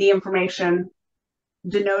the information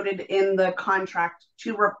denoted in the contract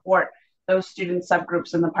to report those student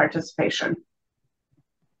subgroups in the participation.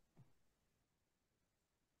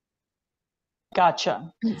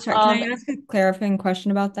 Gotcha. Sorry, can I ask a clarifying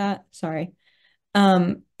question about that? Sorry.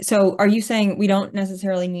 So are you saying we don't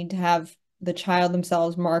necessarily need to have the child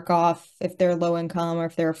themselves mark off if they're low income or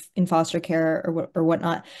if they're in foster care or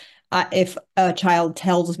whatnot? If a child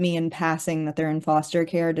tells me in passing that they're in foster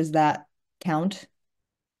care, does that count?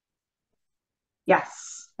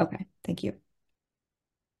 Yes. Okay, thank you.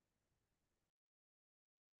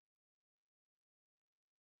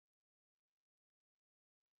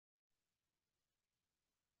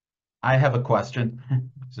 I have a question.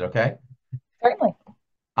 Is it okay? Certainly.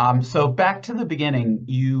 So back to the beginning,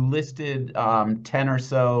 you listed 10 or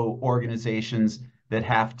so organizations that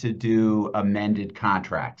have to do amended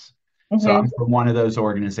contracts. So I'm from one of those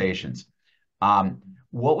organizations.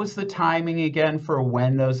 What was the timing again for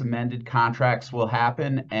when those amended contracts will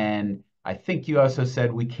happen? And I think you also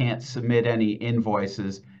said we can't submit any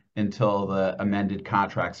invoices until the amended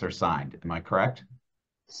contracts are signed. Am I correct?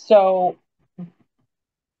 So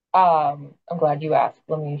I'm glad you asked.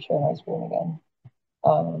 Let me share my screen again.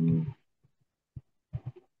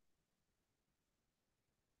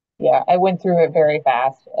 Yeah, I went through it very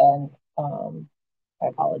fast, and I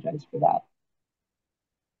apologize for that.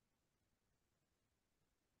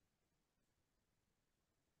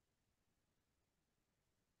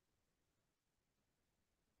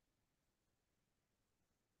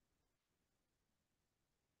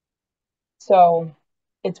 So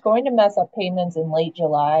it's going to mess up payments in late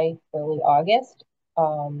July, early August.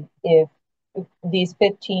 If these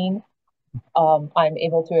 15 I'm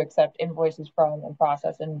able to accept invoices from and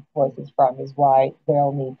process invoices from is why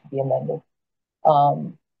they'll need to be amended.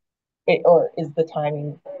 Or is the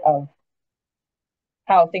timing of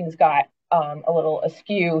how things got a little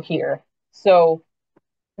askew here. So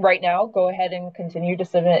right now, go ahead and continue to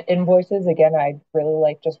submit invoices. Again, I'd really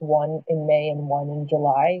like just one in May and one in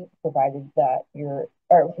July, provided that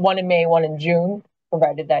or one in May, one in June,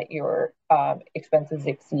 provided that your expenses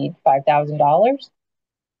exceed $5,000.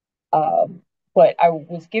 But I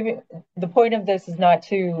was the point of this is not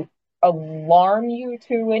to alarm you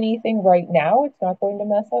to anything right now. It's not going to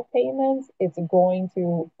mess up payments. It's going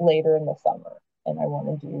to later in the summer. And I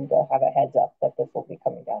wanted you to have a heads up that this will be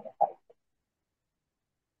coming down the pipe.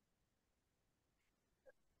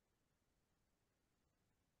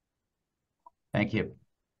 Thank you.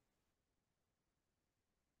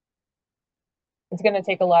 It's going to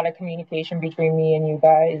take a lot of communication between me and you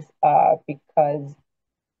guys because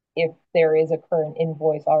if there is a current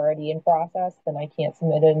invoice already in process, then I can't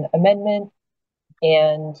submit an amendment.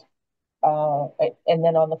 And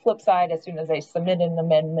then on the flip side, as soon as I submit an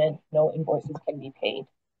amendment, no invoices can be paid.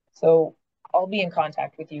 So I'll be in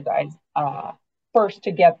contact with you guys first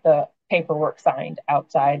to get the paperwork signed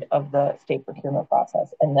outside of the state procurement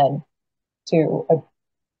process, and then to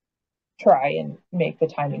try and make the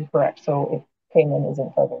timing correct so if payment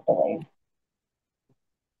isn't further delayed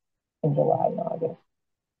in July and August.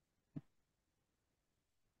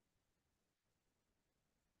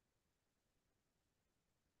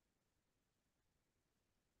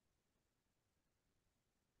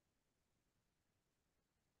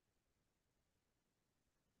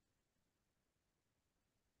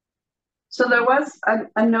 So there was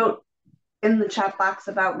a note in the chat box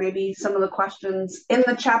about maybe some of the questions in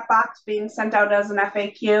the chat box being sent out as an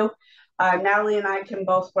FAQ. Natalie and I can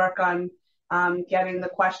both work on getting the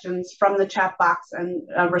questions from the chat box and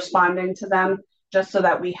responding to them just so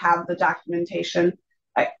that we have the documentation.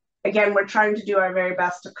 Again, we're trying to do our very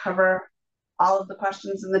best to cover all of the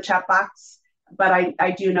questions in the chat box, but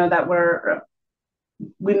I do know that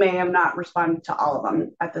we may have not responded to all of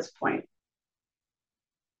them at this point.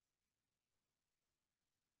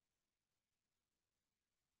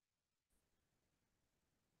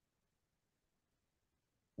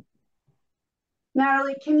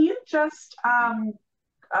 Natalie, can you just,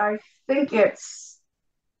 I think it's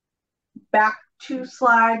back 2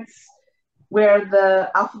 slides where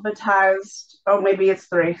the alphabetized, oh, maybe it's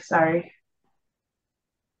 3, sorry.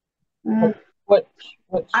 What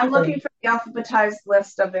I'm looking for the alphabetized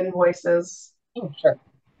list of invoices. Oh, sure.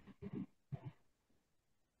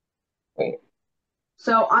 Wait.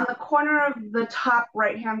 So on the corner of the top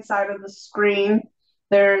right-hand side of the screen,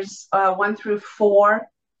 there's 1 through 4.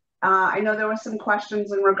 I know there were some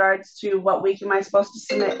questions in regards to what week am I supposed to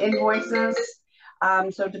submit invoices.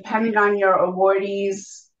 So depending on your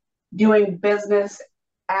awardees doing business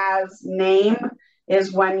as name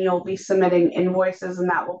is when you'll be submitting invoices,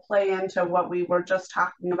 and that will play into what we were just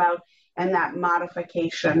talking about and that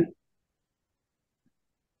modification.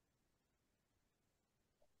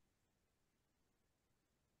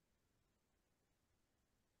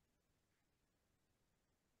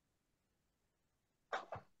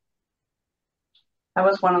 That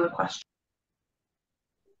was one of the questions.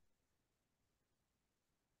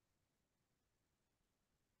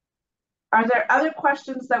 Are there other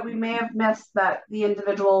questions that we may have missed that the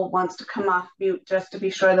individual wants to come off mute just to be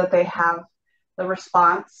sure that they have the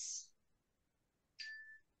response?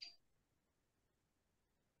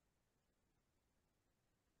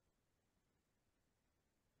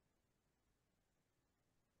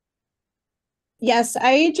 Yes,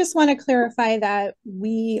 I just want to clarify that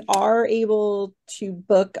we are able to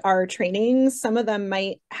book our trainings. Some of them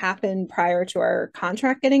might happen prior to our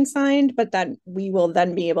contract getting signed, but that we will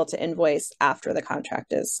then be able to invoice after the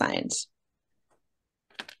contract is signed.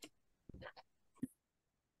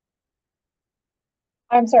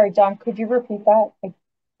 I'm sorry, John, could you repeat that?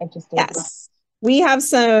 I just did. Yes. We have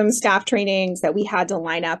some staff trainings that we had to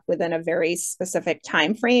line up within a very specific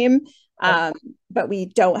time frame, but we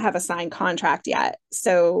don't have a signed contract yet.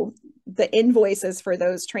 So the invoices for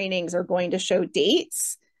those trainings are going to show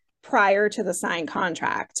dates, prior to the signed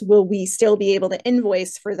contract, will we still be able to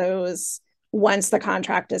invoice for those once the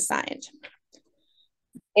contract is signed?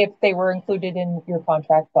 If they were included in your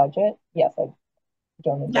contract budget, yes, I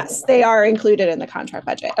don't. Yes, they are included in the contract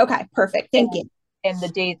budget. Okay, perfect. Thank you. And the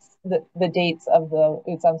dates, the dates of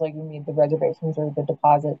it sounds like you need the reservations or the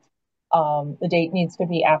deposits. The date needs to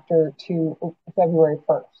be after February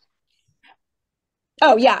 1st.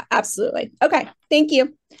 Oh yeah, absolutely. Okay, thank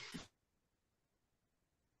you.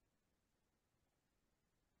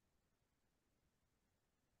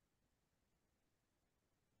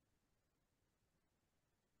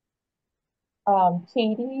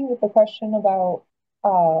 Katie, with a question about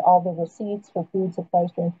all the receipts for food, supplies,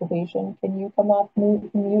 transportation. Can you come off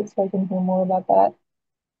mute so I can hear more about that?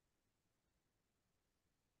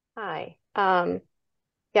 Hi.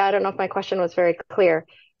 Yeah, I don't know if my question was very clear.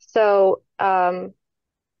 So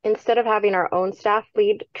instead of having our own staff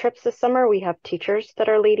lead trips this summer, we have teachers that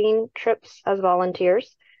are leading trips as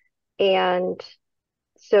volunteers. And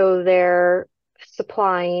so they're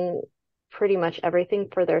supplying pretty much everything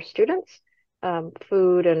for their students,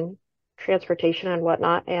 food and transportation and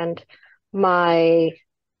whatnot. And my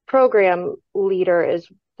program leader is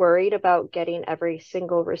worried about getting every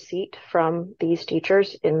single receipt from these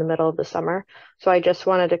teachers in the middle of the summer. So I just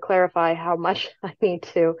wanted to clarify how much I need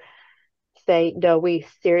to say, no, we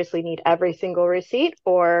seriously need every single receipt,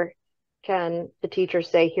 or can the teacher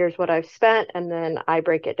say, here's what I've spent, and then I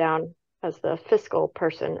break it down as the fiscal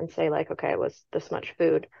person and say, like, okay, it was this much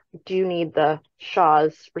food. Do you need the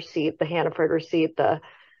Shaw's receipt, the Hannaford receipt,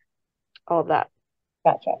 all of that?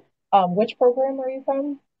 Gotcha. Which program are you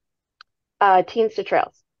from? Teens to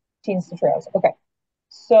Trails. Teens to Trails. Okay.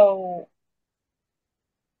 So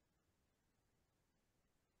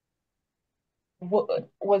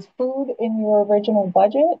was food in your original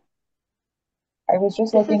budget? I was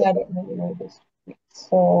just looking at it earlier this week.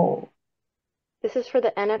 So this is for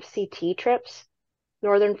the NFCT trips,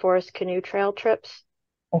 Northern Forest Canoe Trail trips.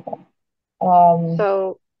 Okay.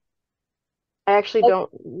 So I actually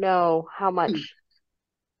don't know how much.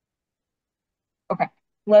 Okay.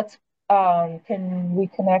 Let's can we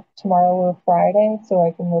connect tomorrow or Friday so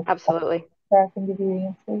I can look Absolutely back and give you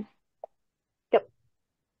the answers? Yep.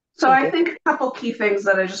 So I think a couple key things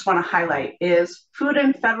that I just want to highlight is food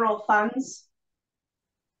and federal funds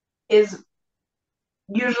is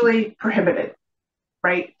usually prohibited,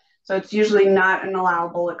 right? So it's usually not an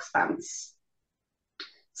allowable expense.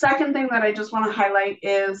 Second thing that I just want to highlight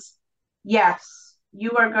is, yes,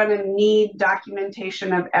 you are going to need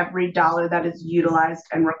documentation of every dollar that is utilized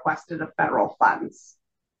and requested of federal funds.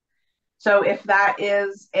 So if that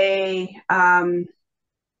is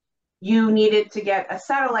you needed to get a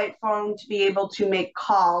satellite phone to be able to make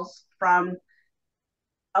calls from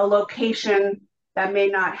a location that may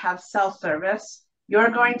not have cell service, you're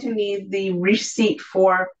going to need the receipt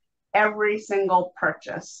for every single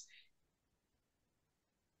purchase.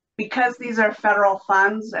 Because these are federal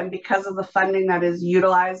funds and because of the funding that is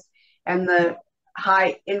utilized and the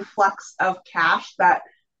high influx of cash that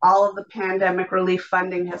all of the pandemic relief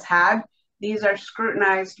funding has had, these are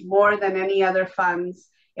scrutinized more than any other funds.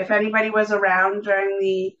 If anybody was around during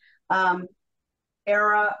the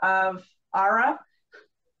era of ARA,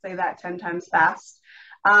 say that 10 times fast,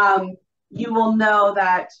 you will know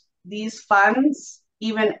that these funds,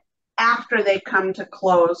 even after they come to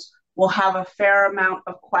close, will have a fair amount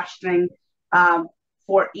of questioning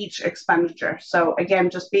for each expenditure. So again,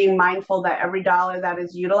 just being mindful that every dollar that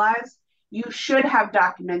is utilized, you should have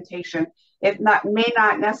documentation. It may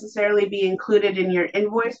not necessarily be included in your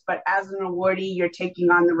invoice, but as an awardee, you're taking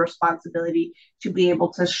on the responsibility to be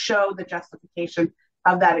able to show the justification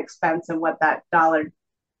of that expense and what that dollar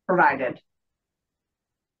provided.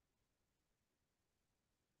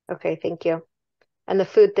 Okay, thank you. And the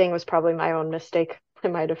food thing was probably my own mistake. I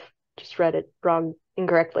might have just read it wrong,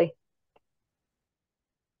 incorrectly.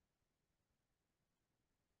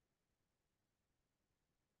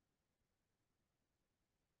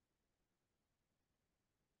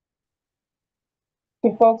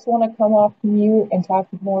 Do folks want to come off mute and talk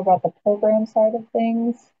more about the program side of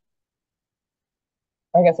things?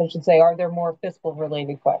 I guess I should say, are there more fiscal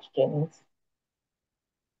related questions?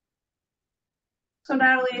 So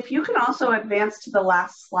Natalie, if you can also advance to the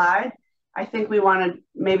last slide, I think we want to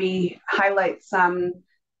maybe highlight some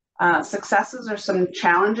successes or some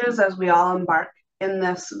challenges as we all embark in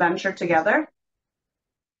this venture together.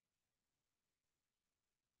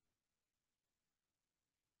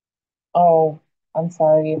 Oh, I'm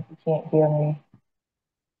sorry if you can't hear me.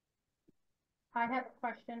 I have a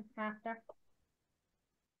question after.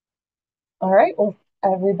 All right, well,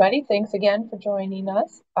 everybody, thanks again for joining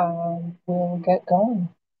us. We'll get going.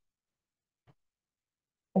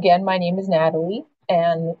 Again, my name is Natalie,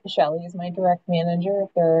 and Shelley is my direct manager.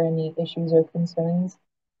 If there are any issues or concerns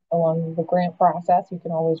along the grant process, you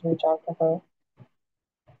can always reach out to her.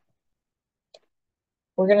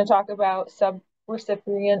 We're going to talk about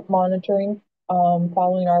sub-recipient monitoring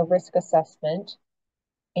following our risk assessment,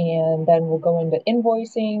 and then we'll go into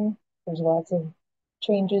invoicing. There's lots of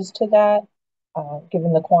changes to that,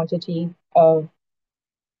 given the quantity of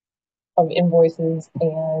invoices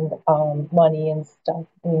and money and stuff.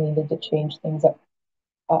 We needed to change things up.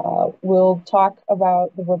 We'll talk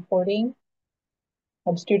about the reporting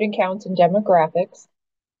of student counts and demographics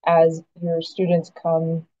as your students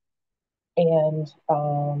come, and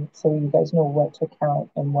so you guys know what to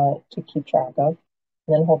count and what to keep track of.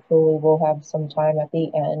 And then hopefully we'll have some time at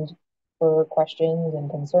the end for questions and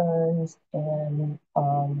concerns, and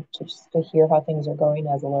just to hear how things are going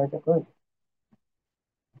as a larger group.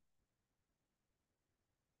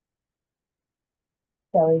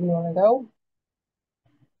 Kelly, do you want to go?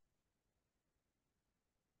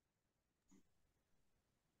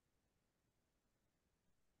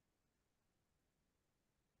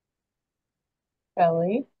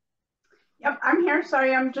 Kelly? Yep, I'm here.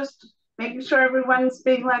 Sorry, I'm just making sure everyone's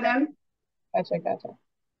being let in. Gotcha.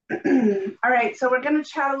 All right, so we're going to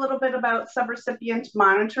chat a little bit about sub-recipient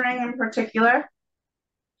monitoring in particular.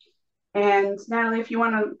 And Natalie, if you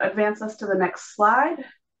want to advance us to the next slide.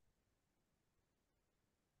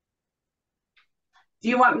 Do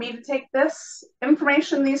you want me to take this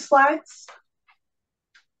information, these slides?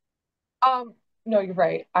 No, you're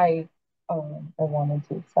right. I wanted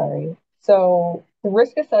to, sorry. So the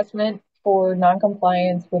risk assessment for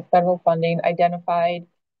noncompliance with federal funding identified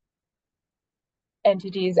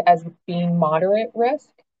entities as being moderate risk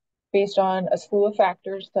based on a slew of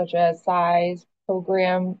factors such as size,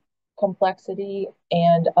 program complexity,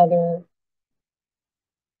 and other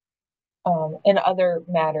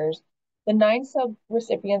matters. The 9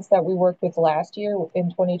 sub-recipients that we worked with last year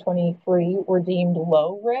in 2023 were deemed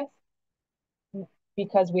low risk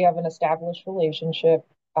because we have an established relationship.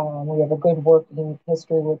 We have a good working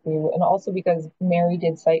history with you, and also because Mary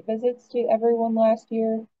did site visits to everyone last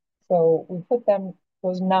year. So we put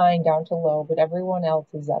those 9 down to low, but everyone else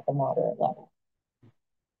is at the moderate level.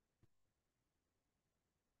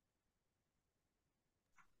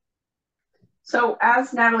 So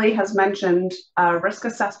as Natalie has mentioned, risk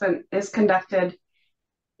assessment is conducted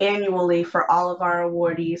annually for all of our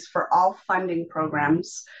awardees for all funding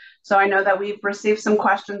programs. So I know that we've received some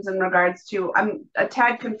questions in regards to, I'm a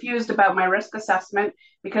tad confused about my risk assessment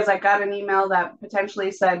because I got an email that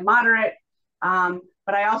potentially said moderate,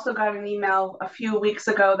 but I also got an email a few weeks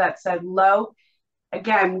ago that said low.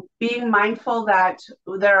 Again, being mindful that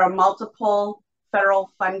there are multiple federal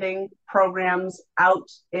funding programs out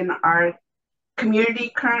in our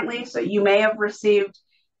community currently. So you may have received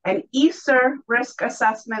an ESER risk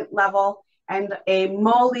assessment level and a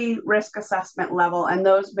MOLI risk assessment level, and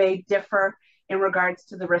those may differ in regards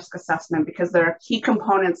to the risk assessment because there are key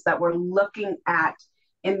components that we're looking at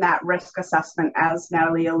in that risk assessment, as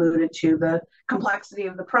Natalie alluded to, the complexity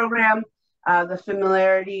of the program, the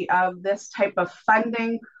familiarity of this type of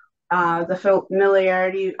funding, the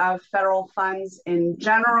familiarity of federal funds in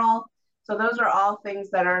general. So those are all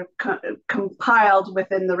things that are compiled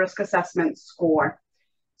within the risk assessment score.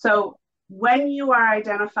 So when you are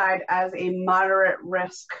identified as a moderate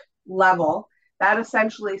risk level, that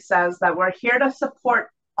essentially says that we're here to support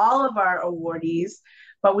all of our awardees,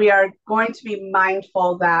 but we are going to be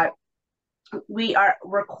mindful that we are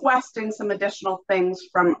requesting some additional things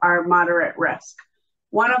from our moderate risk.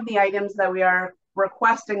 One of the items that we are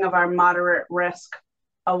requesting of our moderate risk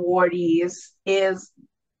awardees is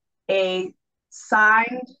a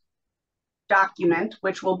signed document,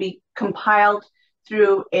 which will be compiled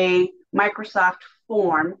through a Microsoft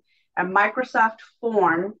form. A Microsoft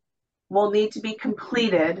form will need to be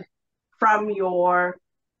completed from your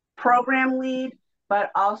program lead,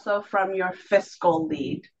 but also from your fiscal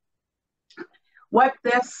lead. What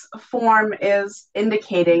this form is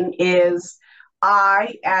indicating is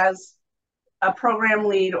I, as a program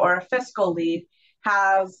lead or a fiscal lead,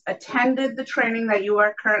 has attended the training that you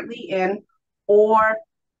are currently in or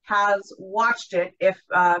has watched it if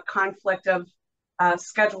conflict of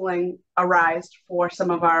scheduling arised for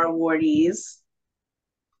some of our awardees.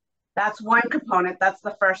 That's one component, that's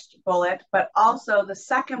the first bullet, but also the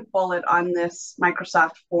second bullet on this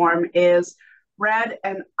Microsoft form is read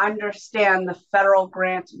and understand the Federal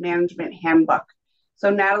Grant Management Handbook.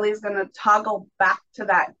 So Natalie is going to toggle back to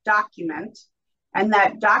that document, and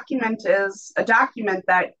that document is a document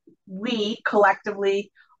that we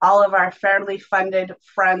collectively, all of our fairly funded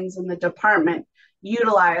friends in the department,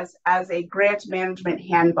 utilize as a grant management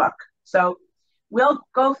handbook. So we'll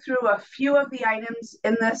go through a few of the items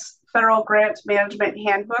in this federal grant management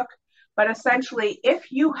handbook, but essentially,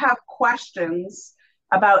 if you have questions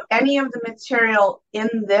about any of the material in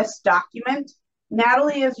this document,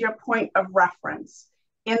 Natalie is your point of reference.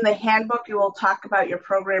 In the handbook, you will talk about your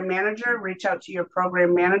program manager, reach out to your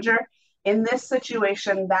program manager. In this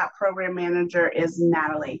situation, that program manager is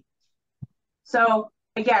Natalie. So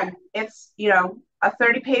again, it's, you know, a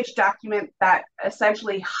 30-page document that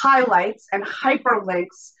essentially highlights and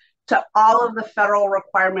hyperlinks to all of the federal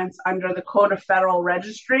requirements under the Code of Federal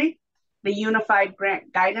Registry, the Unified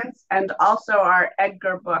Grant Guidance, and also our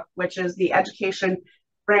EDGAR book, which is the Education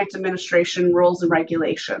Grant Administration Rules and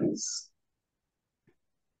Regulations.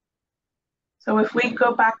 So if we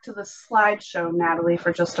go back to the slideshow, Natalie,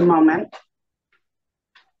 for just a moment,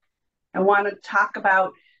 I want to talk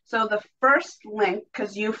about, so the first link,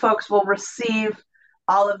 because you folks will receive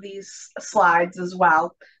all of these slides as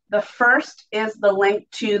well. The first is the link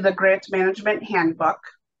to the Grant Management Handbook.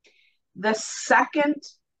 The second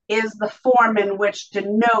is the form in which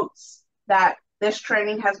denotes that this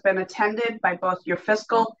training has been attended by both your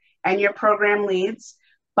fiscal and your program leads,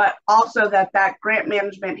 but also that that grant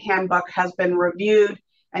management handbook has been reviewed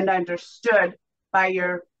and understood by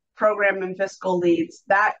your program and fiscal leads.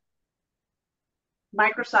 That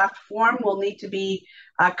Microsoft form will need to be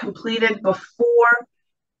completed before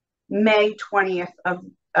May 20th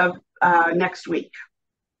of next week.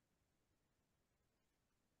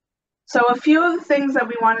 So a few of the things that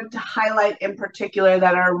we wanted to highlight in particular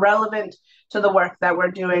that are relevant to the work that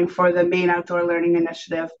we're doing for the Maine Outdoor Learning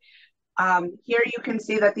Initiative. Here you can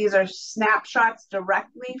see that these are snapshots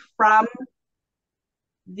directly from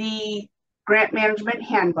the Grant Management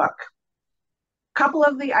Handbook. A couple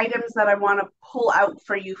of the items that I want to pull out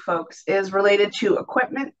for you folks is related to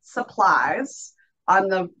equipment supplies on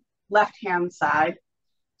the left-hand side.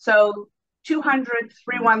 So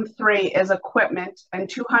 200-313 is equipment and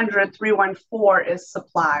 200-314 is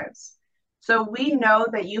supplies. So we know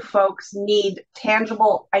that you folks need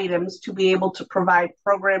tangible items to be able to provide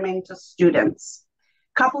programming to students.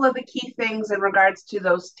 A couple of the key things in regards to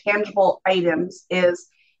those tangible items is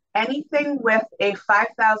anything with a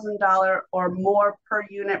 $5,000 or more per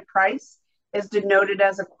unit price is denoted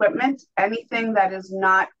as equipment. Anything that does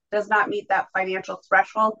not meet that financial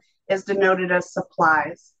threshold is denoted as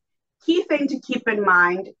supplies. Key thing to keep in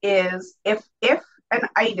mind is if an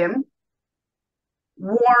item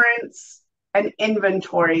warrants an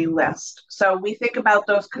inventory list. So we think about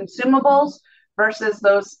those consumables versus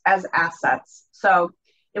those as assets. So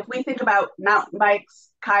if we think about mountain bikes,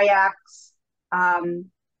 kayaks,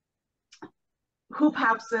 hoop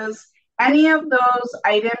houses, any of those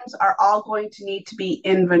items are all going to need to be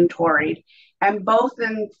inventoried. And both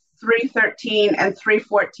in 313 and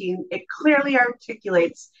 314, it clearly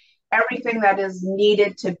articulates everything that is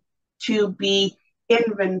needed to be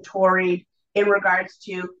inventoried in regards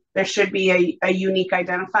to there should be a unique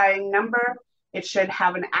identifying number. It should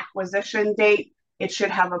have an acquisition date. It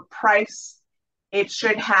should have a price. It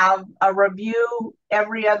should have a review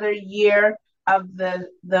every other year of the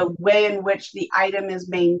way in which the item is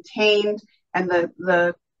maintained and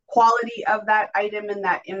the quality of that item in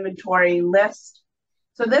that inventory list.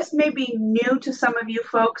 So this may be new to some of you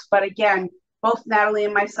folks, but again, both Natalie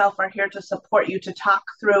and myself are here to support you to talk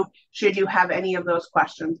through should you have any of those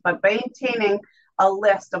questions. But maintaining a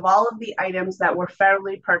list of all of the items that were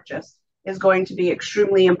federally purchased is going to be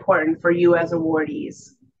extremely important for you as awardees.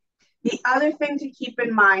 The other thing to keep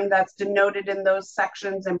in mind that's denoted in those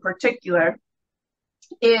sections in particular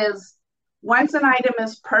is once an item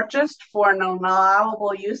is purchased for an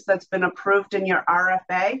allowable use that's been approved in your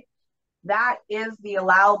RFA, that is the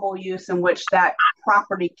allowable use in which that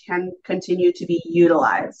property can continue to be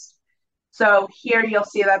utilized. So here you'll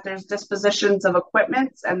see that there's dispositions of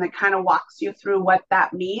equipment and that kind of walks you through what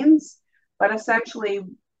that means. But essentially,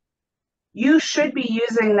 you should be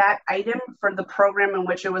using that item for the program in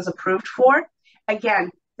which it was approved for.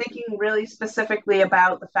 Again, thinking really specifically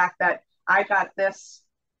about the fact that I got this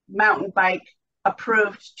mountain bike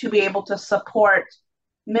approved to be able to support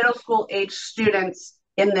middle school age students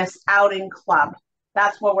in this outing club.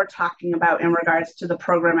 That's what we're talking about in regards to the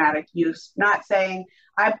programmatic use. Not saying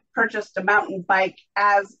I purchased a mountain bike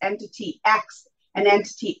as entity X and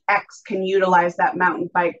entity X can utilize that mountain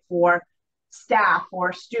bike for staff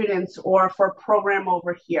or students or for program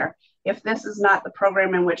over here. If this is not the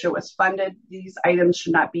program in which it was funded, these items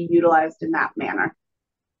should not be utilized in that manner.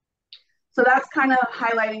 So that's kind of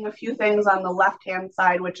highlighting a few things on the left-hand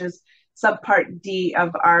side, which is subpart D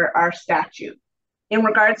of our statute. In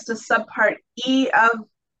regards to subpart E of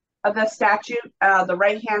of the statute, the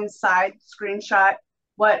right-hand side screenshot,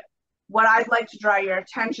 what I'd like to draw your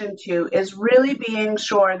attention to is really being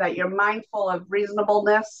sure that you're mindful of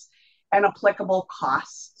reasonableness and applicable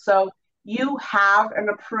costs. So you have an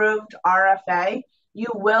approved RFA. You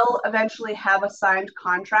will eventually have a signed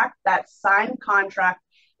contract. That signed contract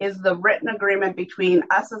is the written agreement between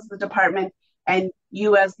us as the department and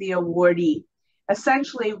you as the awardee.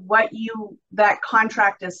 Essentially, what that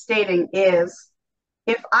contract is stating is,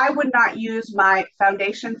 if I would not use my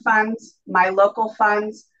foundation funds, my local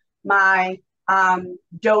funds, my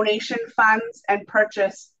donation funds and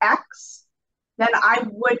purchase X, then I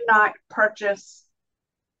would not purchase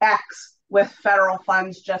X with federal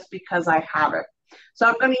funds just because I have it. So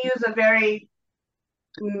I'm going to use a very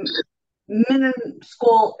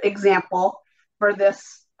minuscule example for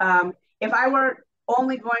this. If I were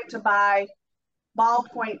only going to buy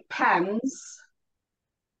ballpoint pens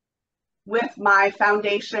with my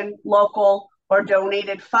foundation, local, or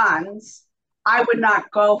donated funds, I would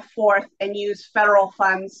not go forth and use federal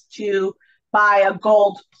funds to buy a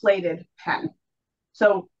gold-plated pen.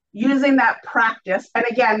 So using that practice, and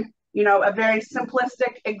again, a very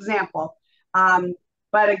simplistic example,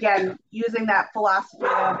 but again, using that philosophy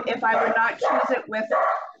of, if I would not choose it with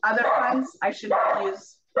other funds, I should not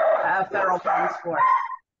use federal funds for it.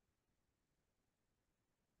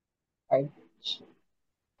 Right.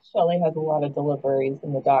 Shelley has a lot of deliveries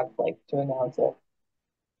and the dog likes to announce it.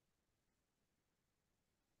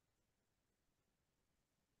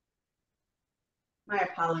 My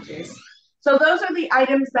apologies. So those are the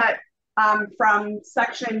items that from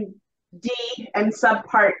section D and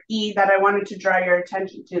subpart E that I wanted to draw your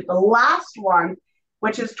attention to. The last one,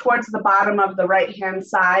 which is towards the bottom of the right-hand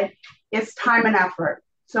side, is time and effort.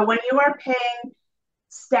 So when you are paying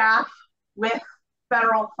staff with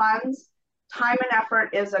federal funds, time and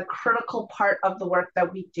effort is a critical part of the work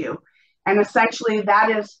that we do. And essentially that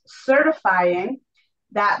is certifying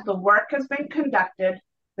that the work has been conducted,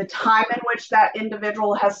 the time in which that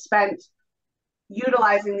individual has spent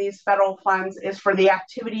utilizing these federal funds is for the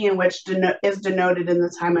activity in which is denoted in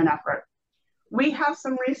the time and effort. We have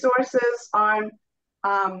some resources on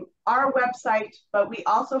our website, but we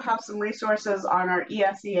also have some resources on our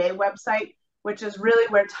ESEA website, which is really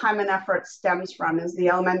where time and effort stems from, is the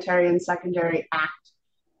Elementary and Secondary Act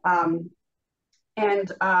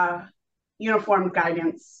and uniform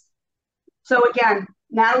guidance. So again,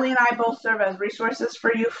 Natalie and I both serve as resources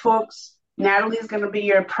for you folks. Natalie is going to be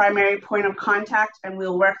your primary point of contact, and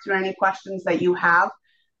we'll work through any questions that you have.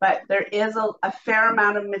 But there is a fair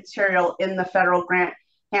amount of material in the federal grant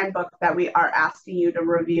handbook that we are asking you to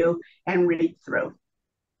review and read through.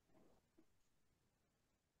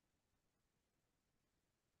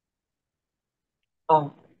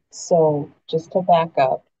 So just to back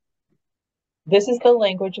up, this is the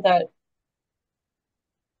language that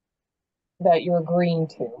you're agreeing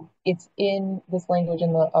to. It's in this language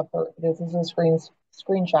in the upper. This is a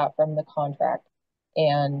screenshot from the contract,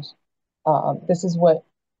 and this is what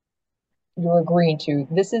you're agreeing to.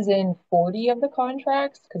 This is in 40 of the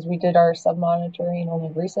contracts because we did our sub-monitoring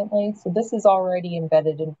only recently. So this is already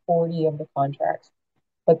embedded in 40 of the contracts,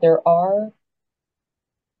 but there are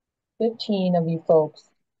 15 of you folks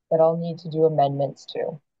that I'll need to do amendments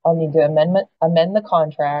to. I'll need to amend the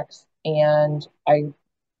contracts, and I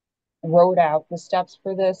wrote out the steps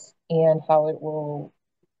for this and how it will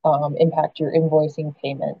impact your invoicing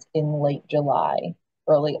payments in late July,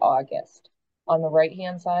 early August. On the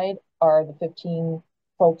right-hand side are the 15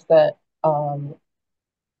 folks that I'll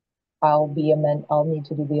need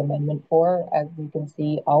to do the amendment for. As you can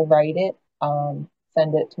see, I'll write it,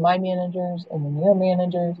 send it to my managers and then your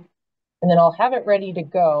managers, and then I'll have it ready to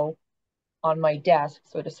go on my desk,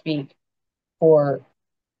 so to speak, for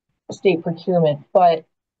state procurement. But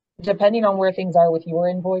depending on where things are with your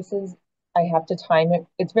invoices, I have to time it.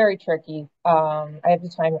 It's very tricky. I have to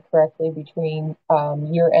time it correctly between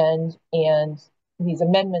year end, and these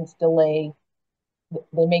amendments delay.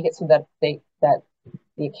 They make it so that the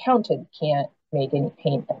accountant can't make any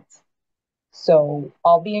payments. So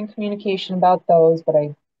I'll be in communication about those, but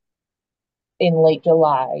in late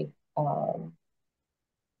July.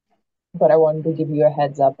 But I wanted to give you a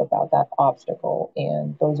heads up about that obstacle,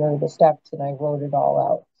 and those are the steps, and I wrote it all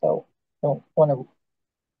out. So I don't want to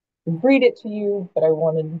read it to you, but I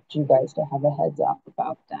wanted you guys to have a heads up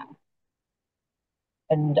about that.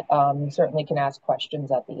 And you certainly can ask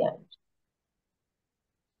questions at the end.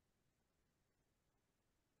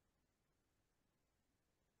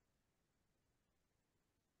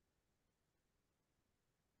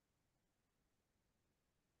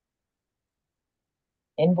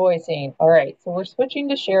 Invoicing. All right, so we're switching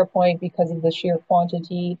to SharePoint because of the sheer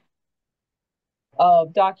quantity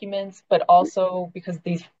of documents, but also because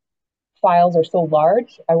these files are so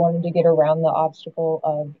large, I wanted to get around the obstacle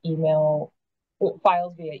of email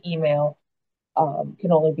files via email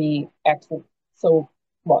can only be X so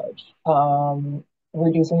large.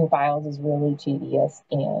 Reducing files is really tedious,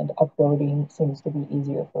 and uploading seems to be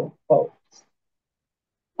easier for folks.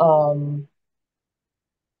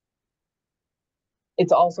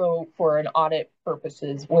 It's also for an audit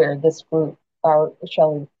purposes where this group, our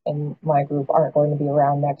Shelley and my group, aren't going to be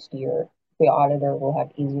around next year. The auditor will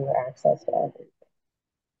have easier access to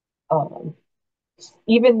everything.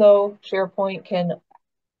 Even though SharePoint can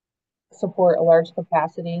support a large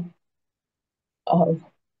capacity of,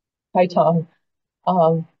 hi Tom,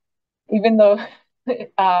 even though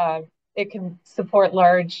it can support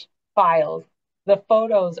large files, the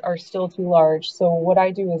photos are still too large. So what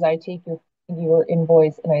I do is I take your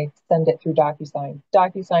invoice and I send it through DocuSign.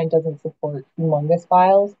 DocuSign doesn't support humongous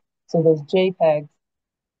files, so those JPEGs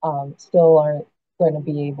still aren't going to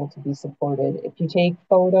be able to be supported. If you take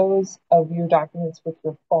photos of your documents with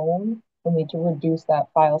your phone, you'll need to reduce that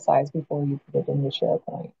file size before you put it into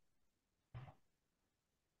SharePoint.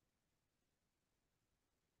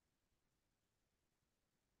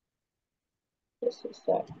 Just a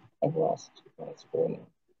sec, I've lost my screen.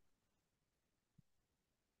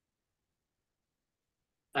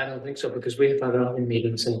 I don't think so, because we have other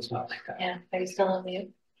meetings and stuff like that. Yeah, are you still on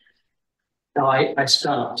mute? No, I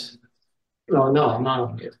stopped. Oh, no, I'm not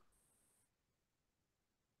on mute.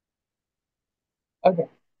 Okay.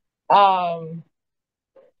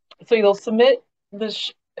 So you'll submit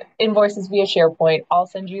the invoices via SharePoint. I'll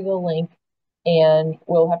send you the link, and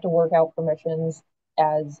we'll have to work out permissions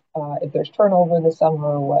as if there's turnover this summer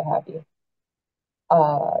or what have you.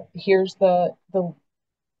 Here's the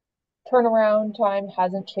turnaround time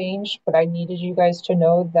hasn't changed, but I needed you guys to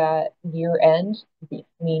know that year end,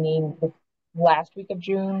 meaning the last week of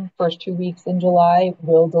June, first 2 weeks in July,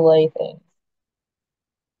 will delay things.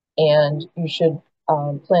 And you should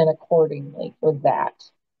plan accordingly for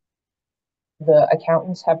that. The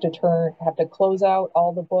accountants have to close out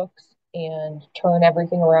all the books and turn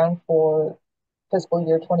everything around for fiscal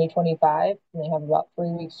year 2025. And they have about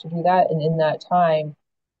 3 weeks to do that. And in that time,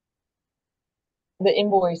 the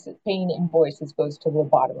paying invoices goes to the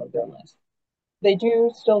bottom of their list. They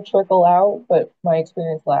do still trickle out, but my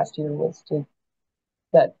experience last year was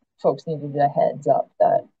that folks needed a heads up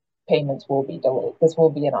that payments will be delayed. This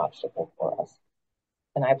will be an obstacle for us.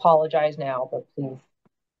 And I apologize now, but please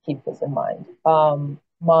keep this in mind.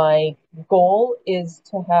 My goal is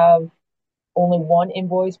to have only one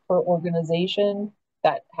invoice per organization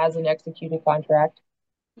that has an executed contract,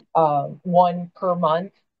 one per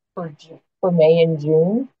month for May and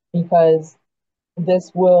June, because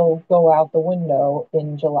this will go out the window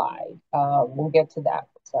in July. We'll get to that,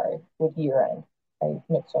 sorry, with year end. I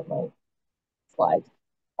mixed up my slides.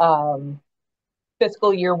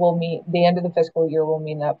 Fiscal year will mean, the end of the fiscal year will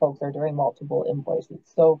mean that folks are doing multiple invoices.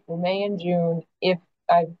 So for May and June, if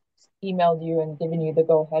I've emailed you and given you the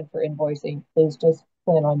go ahead for invoicing, please just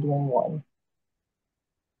plan on doing one.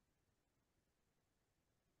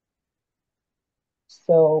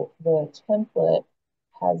 So the template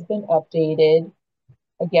has been updated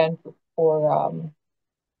again for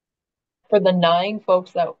the 9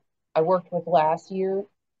 folks that I worked with last year,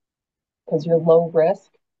 because you're low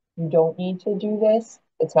risk, you don't need to do this.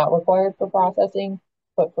 It's not required for processing,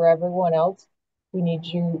 but for everyone else, we need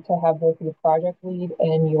you to have both your project lead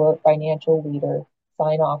and your financial leader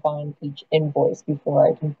sign off on each invoice before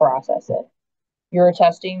I can process it. You're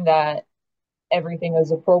attesting that everything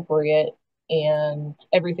is appropriate and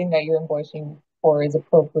everything that you're invoicing for is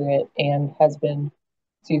appropriate and has been,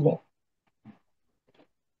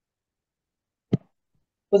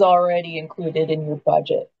 was already included in your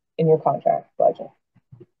budget, in your contract budget.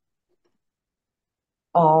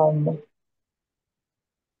 The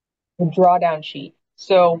drawdown sheet.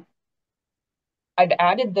 So I've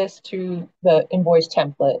added this to the invoice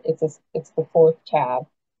template. It's the 4th tab.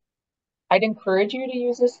 I'd encourage you to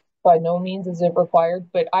use this. By no means is it required,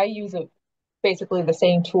 but I use basically the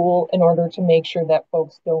same tool in order to make sure that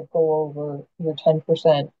folks don't go over your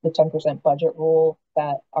 10%, the 10% budget rule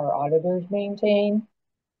that our auditors maintain.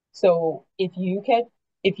 So if you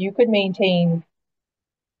could maintain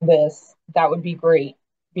this, that would be great,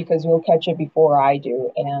 because you'll catch it before I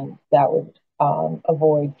do, and that would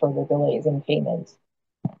avoid further delays in payments.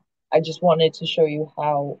 I just wanted to show you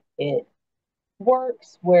how it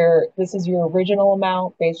works, where this is your original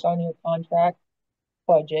amount based on your contract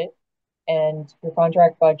budget, and your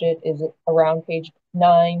contract budget is around page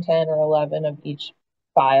 9, 10, or 11 of each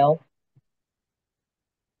file.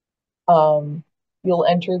 you'll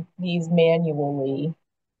enter these manually.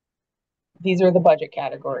 These are the budget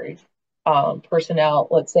categories. Personnel,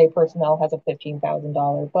 let's say personnel has a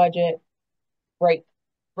 $15,000 budget. Right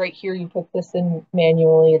here, you put this in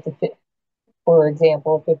manually. It's for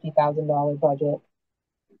example, a $50,000 budget.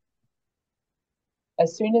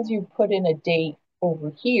 As soon as you put in a date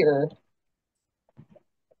over here,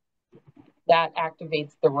 that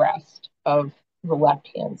activates the rest of the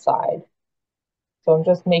left-hand side. So I'm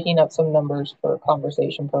just making up some numbers for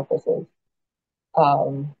conversation purposes.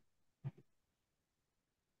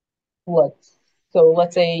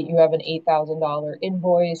 Let's say you have an $8,000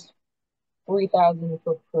 invoice, $3,000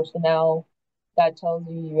 for personnel. That tells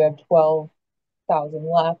you you have 12,000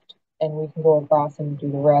 left, and we can go across and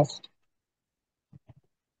do the rest.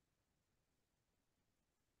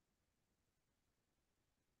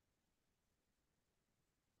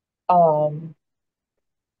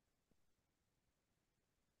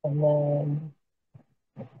 And then,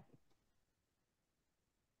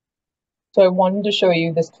 so I wanted to show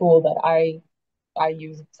you this tool that I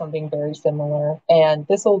use something very similar, and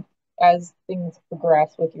this will, as things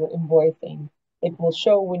progress with your invoicing, it will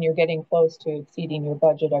show when you're getting close to exceeding your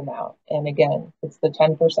budget amount. And again, it's the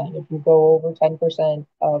 10%. If you go over 10%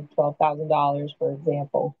 of $12,000, for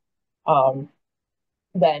example,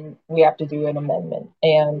 then we have to do an amendment.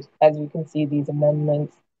 And as you can see, these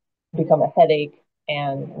amendments become a headache,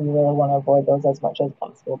 and we really want to avoid those as much as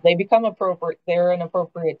possible. They become appropriate. They're an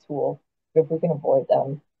appropriate tool if we can avoid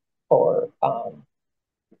them for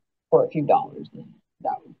a few dollars, then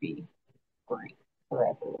that would be great for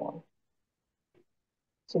everyone.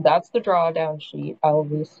 So that's the drawdown sheet.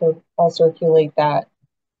 I'll circulate that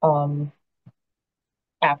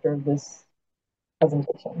after this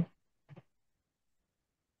presentation.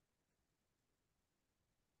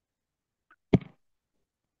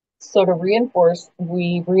 So to reinforce,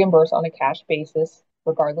 we reimburse on a cash basis,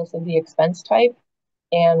 regardless of the expense type.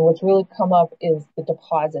 And what's really come up is the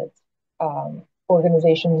deposits.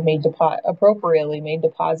 Organizations appropriately made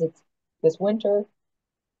deposits this winter,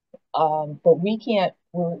 but we can't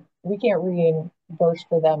reimburse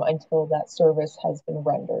for them until that service has been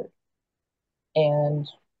rendered. And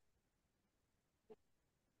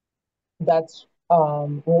that's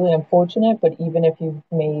really unfortunate, but even if you've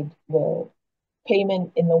made the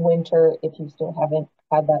payment in the winter, if you still haven't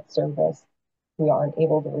had that service, we aren't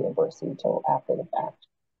able to reimburse you till after the fact.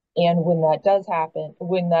 And when that does happen,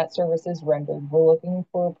 when that service is rendered, we're looking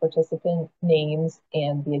for participant names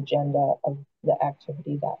and the agenda of the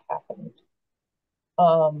activity that happened.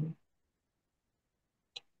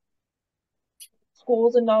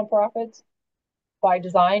 Schools and nonprofits, by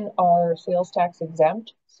design, are sales tax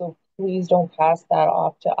exempt, so please don't pass that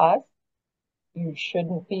off to us. You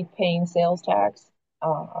shouldn't be paying sales tax.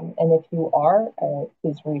 And if you are,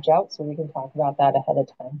 please reach out so we can talk about that ahead of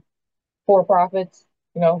time. For profits,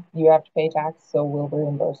 you have to pay tax, so we'll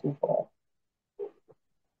reimburse you for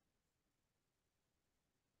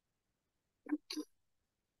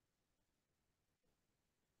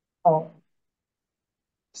it.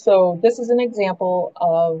 So this is an example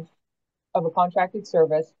of a contracted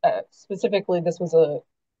service. Specifically, this was a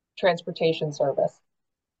transportation service,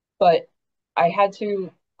 but I had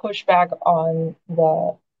to push back on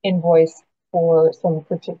the invoice for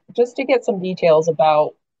just to get some details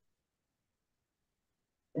about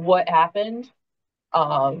what happened.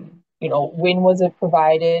 When was it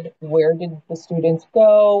provided? Where did the students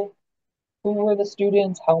go? Who were the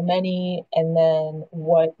students? How many? And then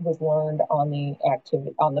what was learned on the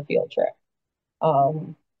field trip. As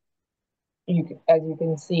you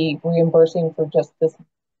can see, reimbursing for just this.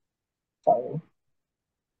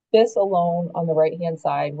 This alone on the right-hand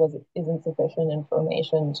side isn't sufficient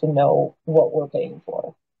information to know what we're paying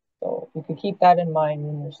for. So you could keep that in mind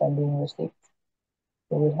when you're sending receipts.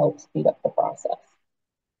 It would help speed up the process.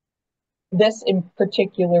 This in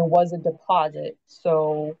particular was a deposit,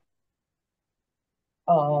 so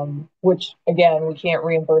which again, we can't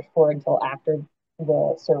reimburse for until after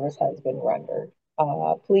the service has been rendered.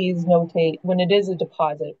 Please notate when it is a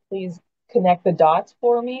deposit, please connect the dots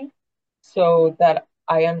for me so that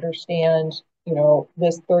I understand,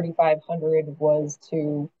 this 3,500 was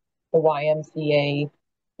to the YMCA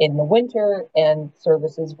in the winter and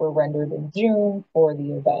services were rendered in June for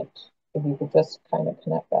the event. If you could just kind of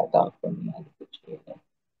connect that dot for me, I'd appreciate it.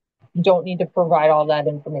 You don't need to provide all that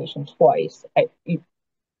information twice. You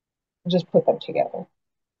just put them together.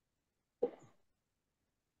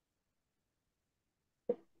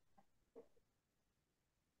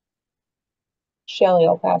 Shelly,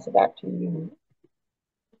 I'll pass it back to you.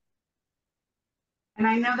 And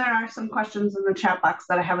I know there are some questions in the chat box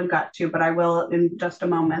that I haven't got to, but I will in just a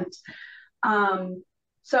moment.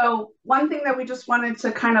 So one thing that we just wanted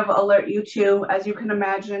to kind of alert you to, as you can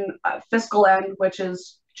imagine, fiscal end, which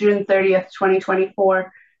is June 30th,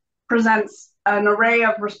 2024, presents an array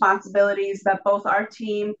of responsibilities that both our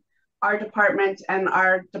team, our department, and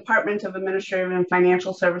our Department of Administrative and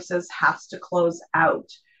Financial Services has to close out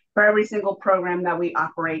for every single program that we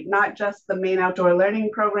operate, not just the Maine Outdoor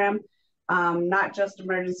Learning Program, not just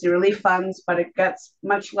emergency relief funds, but it gets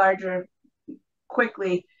much larger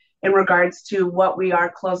quickly in regards to what we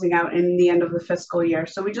are closing out in the end of the fiscal year.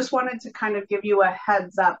 So we just wanted to kind of give you a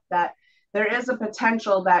heads up that there is a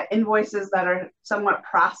potential that invoices that are somewhat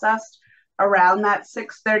processed around that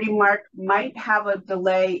 6:30 mark might have a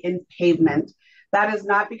delay in payment. That is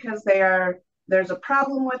not because there's a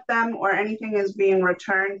problem with them or anything is being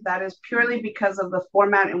returned. That is purely because of the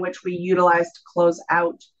format in which we utilize to close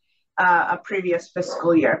out a previous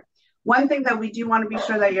fiscal year. One thing that we do want to be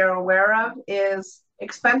sure that you're aware of is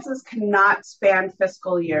expenses cannot span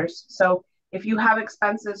fiscal years. So if you have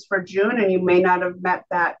expenses for June and you may not have met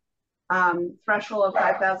that threshold of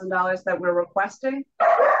 $5,000 that we're requesting,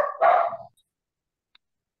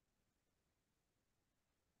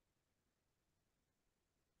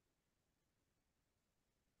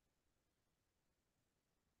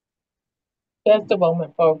 just a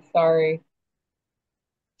moment, folks. Sorry.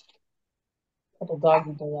 Little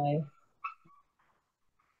doggy delay.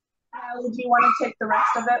 Do you want to take the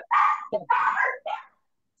rest of it?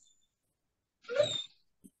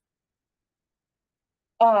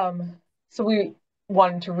 So we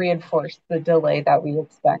wanted to reinforce the delay that we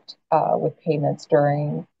expect with payments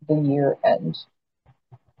during the year end.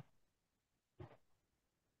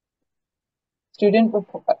 Student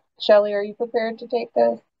report. Shelley, are you prepared to take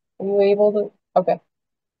this? Are you able to? Okay.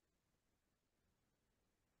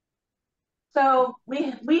 So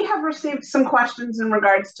we have received some questions in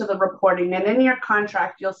regards to the reporting, and in your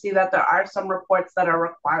contract, you'll see that there are some reports that are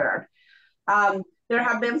required. There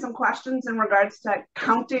have been some questions in regards to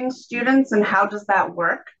counting students and how does that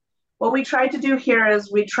work. What we tried to do here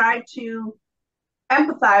is we tried to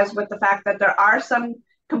empathize with the fact that there are some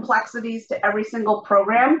complexities to every single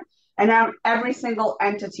program and every single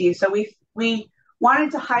entity. So we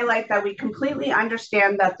wanted to highlight that we completely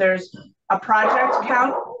understand that there's a project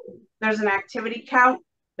count, there's an activity count,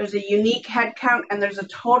 there's a unique head count, and there's a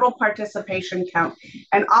total participation count.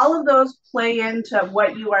 And all of those play into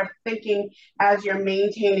what you are thinking as you're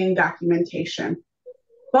maintaining documentation.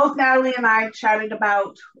 Both Natalie and I chatted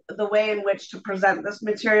about the way in which to present this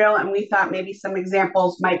material, and we thought maybe some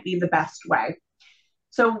examples might be the best way.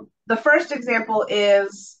 So the first example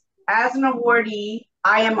is, as an awardee,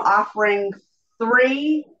 I am offering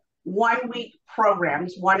 3 one-week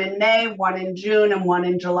programs, one in May, one in June, and one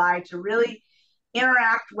in July, to really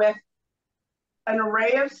interact with an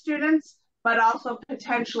array of students, but also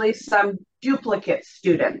potentially some duplicate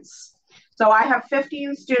students. So I have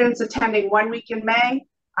 15 students attending 1 week in May.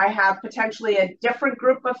 I have potentially a different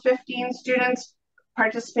group of 15 students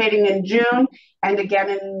participating in June and again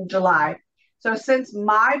in July. So since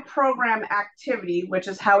my program activity, which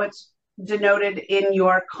is how it's denoted in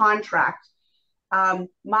your contract,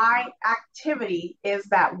 my activity is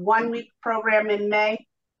that 1 week program in May,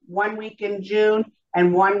 1 week in June,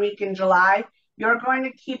 and 1 week in July. You're going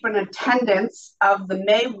to keep an attendance of the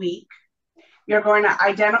May week. You're going to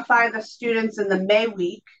identify the students in the May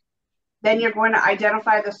week. Then you're going to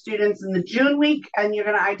identify the students in the June week, and you're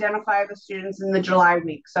going to identify the students in the July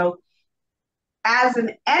week. So as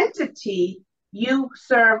an entity, you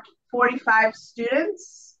served 45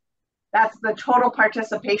 students. That's the total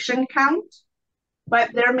participation count.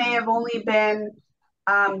 But there may have only been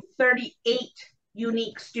 38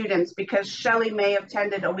 unique students because Shelley may have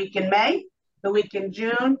attended a week in May, the week in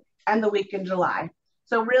June, and the week in July.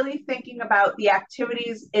 So really thinking about the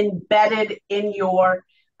activities embedded in your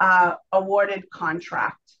awarded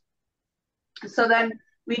contract. So then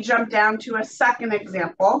we jump down to a second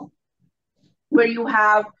example where you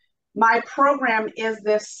have my program is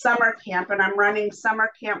this summer camp, and I'm running summer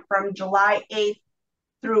camp from July 8th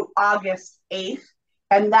through August 8th.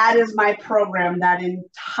 And that is my program. That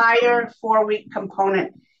entire 4-week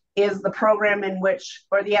component is the program in which,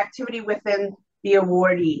 or the activity within the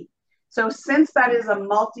awardee. So since that is a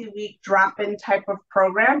multi-week drop-in type of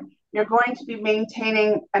program, you're going to be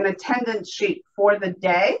maintaining an attendance sheet for the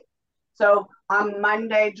day. So on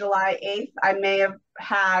Monday, July 8th, I may have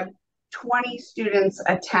had 20 students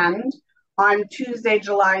attend. On Tuesday,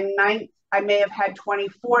 July 9th, I may have had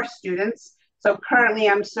 24 students. So currently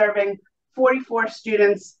I'm serving 44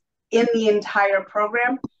 students in the entire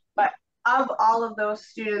program, but of all of those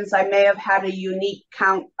students, I may have had a unique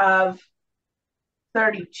count of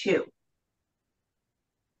 32.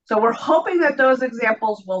 So we're hoping that those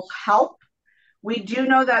examples will help. We do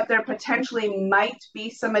know that there potentially might be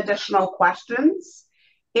some additional questions.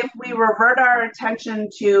 If we revert our attention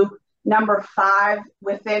to number 5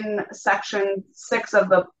 within section 6 of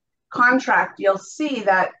the contract, you'll see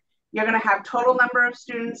that you're going to have total number of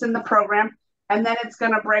students in the program, and then it's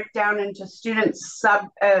going to break down into students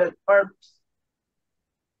or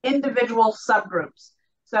individual subgroups.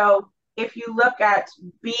 So if you look at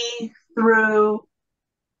B through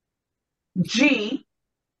G,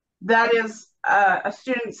 that is a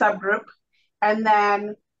student subgroup, and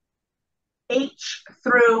then H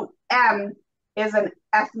through M is an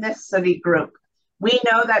ethnicity group. We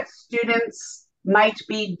know that students might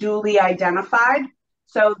be duly identified,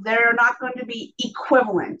 so they're not going to be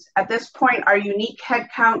equivalent. At this point, our unique head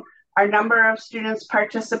count, our number of students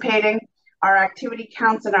participating, our activity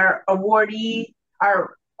counts, and our awardee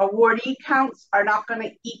counts are not going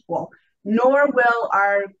to equal, nor will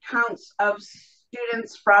our counts of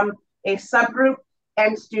students from a subgroup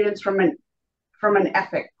and students from an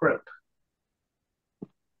ethnic group.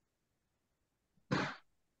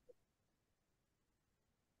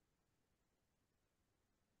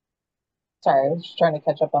 Sorry, I was just trying to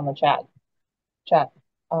catch up on the chat.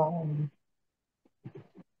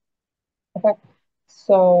 Okay,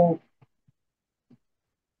 so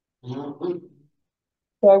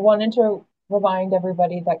I wanted to remind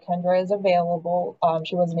everybody that Kendra is available.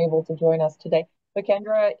 She wasn't able to join us today, but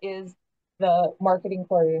Kendra is the marketing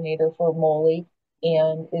coordinator for MOLI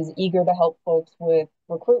and is eager to help folks with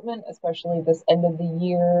recruitment, especially this end of the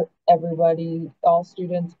year. Everybody, all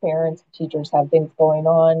students, parents, teachers have things going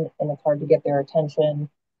on, and it's hard to get their attention.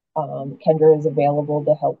 Kendra is available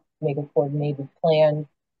to help make a coordinated plan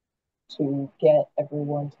to get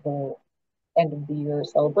everyone to the end of the year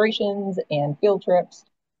celebrations and field trips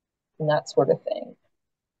and that sort of thing.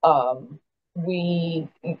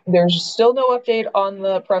 There's still no update on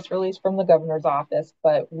the press release from the governor's office,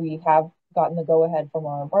 but we have gotten the go-ahead from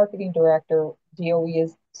our marketing director. DOE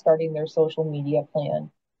is starting their social media plan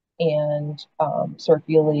and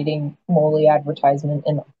circulating MOLI advertisement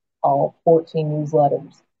in all 14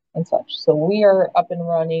 newsletters and such. So we are up and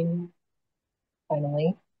running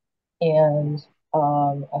finally, and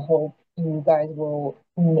I hope you guys will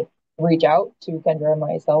reach out to Kendra and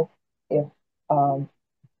myself if your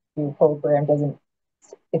program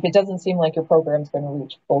if it doesn't seem like your program is going to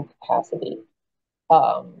reach full capacity.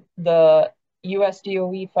 The US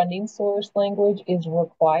DOE funding source language is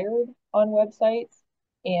required on websites,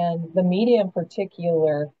 and the media in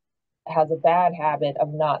particular has a bad habit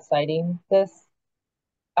of not citing this,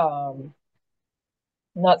 not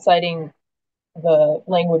citing the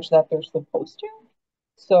language that they're supposed to.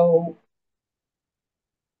 So,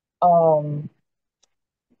 so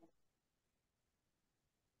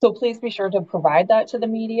please be sure to provide that to the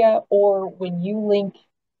media, or when you link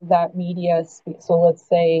that media, so let's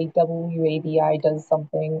say WABI does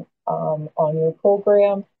something on your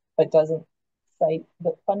program, but doesn't cite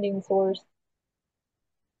the funding source.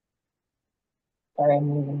 Sorry,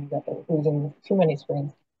 I'm losing too many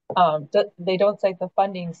screens. They don't cite the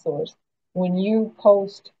funding source. When you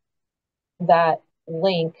post that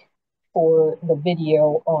link for the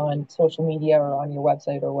video on social media or on your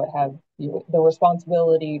website or what have you, the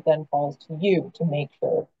responsibility then falls to you to make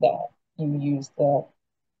sure that you use the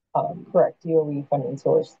correct DOE funding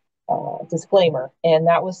source disclaimer. And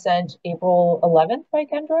that was sent April 11th by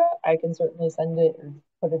Kendra. I can certainly send it or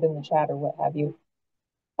put it in the chat or what have you.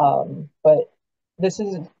 But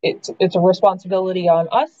it's a responsibility on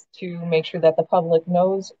us to make sure that the public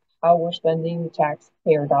knows how we're spending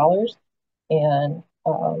taxpayer dollars. And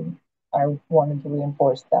I wanted to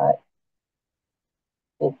reinforce that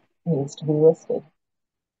it needs to be listed.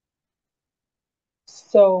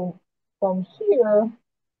 So from here,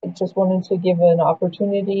 I just wanted to give an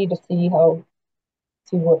opportunity to see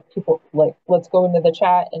what people like. Let's go into the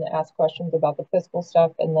chat and ask questions about the fiscal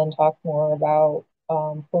stuff, and then talk more about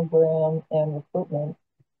program and recruitment.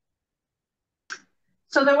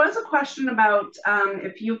 So there was a question about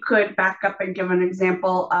if you could back up and give an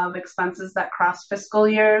example of expenses that cross fiscal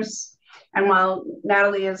years. And while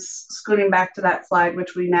Natalie is scooting back to that slide,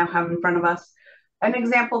 which we now have in front of us, an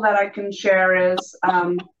example that I can share is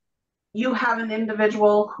you have an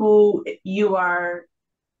individual who you are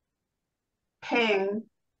paying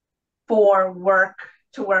for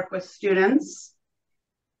to work with students.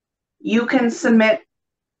 You can submit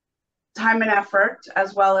time and effort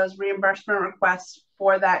as well as reimbursement requests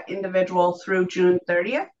for that individual through June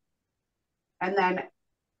 30th. And then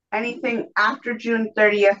anything after June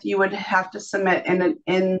 30th, you would have to submit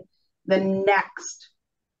in the next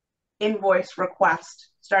invoice request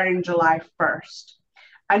starting July 1st.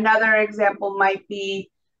 Another example might be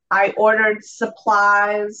I ordered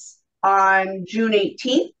supplies on June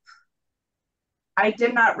 18th. I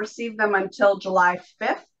did not receive them until July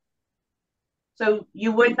 5th. So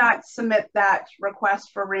you would not submit that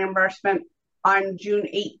request for reimbursement on June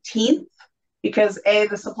 18th because A,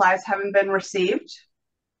 the supplies haven't been received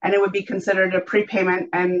and it would be considered a prepayment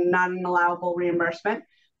and not an allowable reimbursement.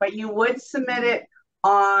 But you would submit it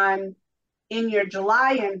in your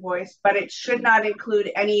July invoice, but it should not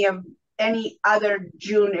include any other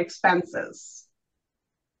June expenses.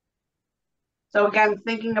 So again,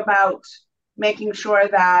 thinking about making sure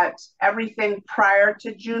that everything prior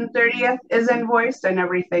to June 30th is invoiced and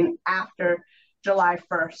everything after July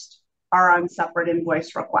 1st are on separate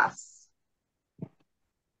invoice requests.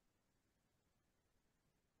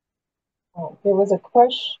 Oh, there was a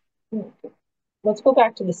question. Let's go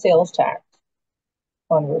back to the sales tax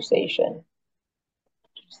conversation.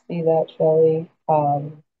 Did you see that, Shelley?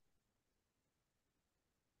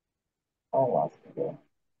 I lost it here.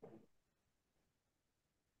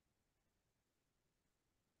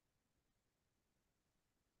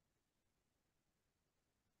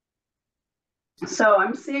 So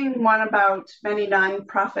I'm seeing one about many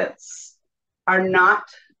nonprofits are not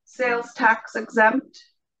sales tax exempt.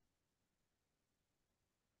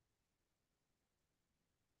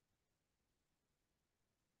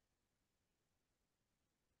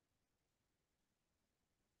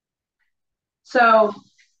 So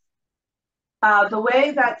the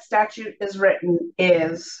way that statute is written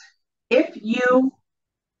is if you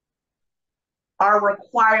are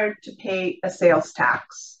required to pay a sales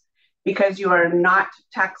tax because you are not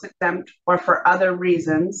tax exempt or for other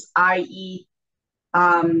reasons, i.e.,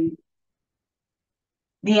 the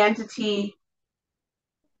entity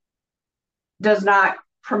does not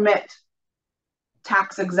permit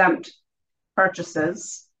tax exempt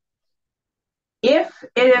purchases. If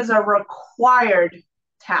it is a required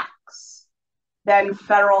tax, then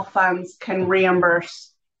federal funds can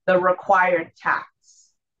reimburse the required tax.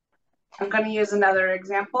 I'm going to use another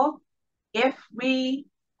example. If we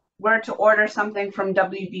were to order something from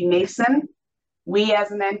WB Mason, we as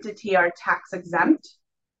an entity are tax exempt.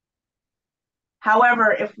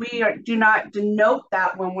 However, if we do not denote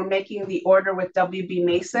that when we're making the order with WB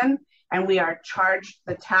Mason and we are charged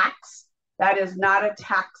the tax, that is not a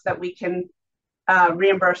tax that we can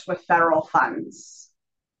reimburse with federal funds.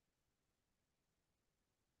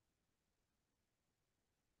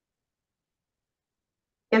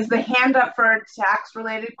 Is the hand up for a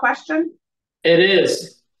tax-related question? It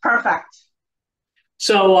is. Perfect.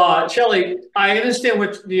 So, Shelley, I understand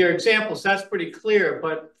what your examples, that's pretty clear,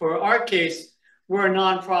 but for our case, we're a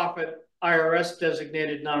nonprofit, IRS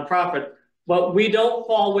designated nonprofit, but we don't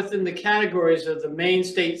fall within the categories of the Maine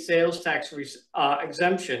state sales tax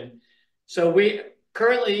exemption. So we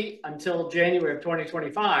currently, until January of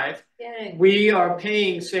 2025, we are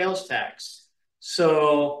paying sales tax.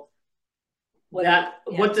 So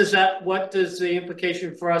what does the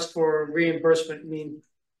implication for us for reimbursement mean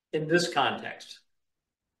in this context?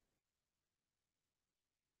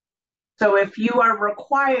 So if you are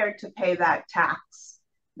required to pay that tax,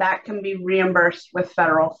 that can be reimbursed with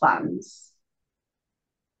federal funds.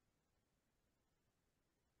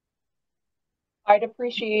 I'd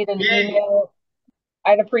appreciate an email.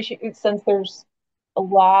 I'd appreciate, since there's a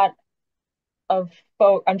lot of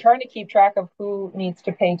folks, I'm trying to keep track of who needs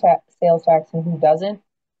to pay sales tax and who doesn't.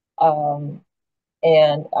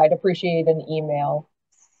 And I'd appreciate an email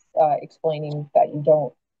explaining that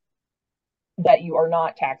you are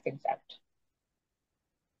not tax exempt.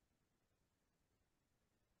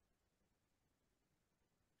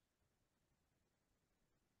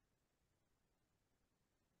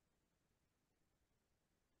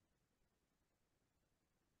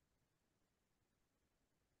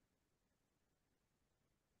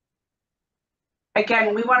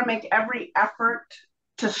 Again, we want to make every effort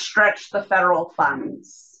to stretch the federal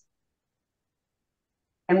funds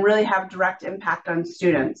and really have direct impact on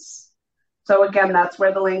students. So again, that's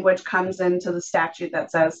where the language comes into the statute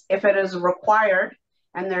that says if it is required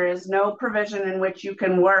and there is no provision in which you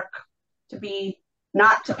can work to be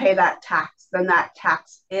not to pay that tax, then that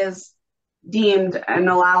tax is deemed an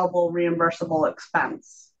allowable reimbursable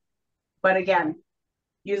expense. But again,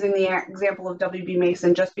 using the example of WB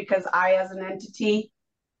Mason, just because I as an entity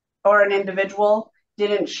or an individual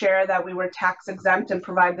didn't share that we were tax exempt and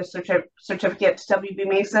provide the certificate to WB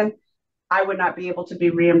Mason, I would not be able to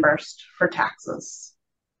be reimbursed for taxes.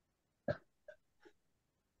 Are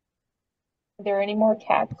there any more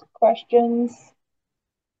tax questions?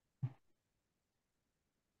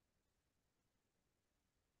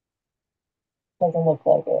 Doesn't look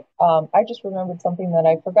like it. I just remembered something that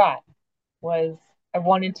I forgot was I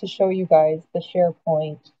wanted to show you guys the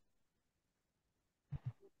SharePoint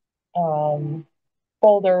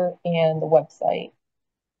folder and the website.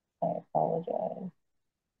 I apologize.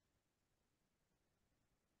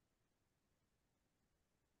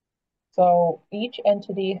 So each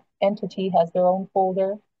entity has their own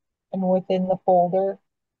folder, and within the folder,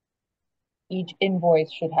 each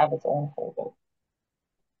invoice should have its own folder.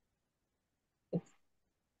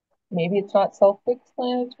 Maybe it's not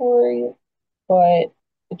self-explanatory, but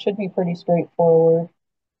it should be pretty straightforward.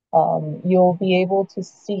 You'll be able to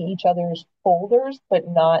see each other's folders, but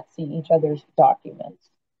not see each other's documents.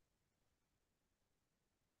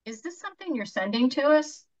 Is this something you're sending to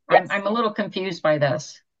us? Yes. I'm a little confused by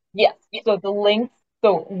this. Yes. So the links,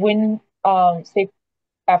 so when say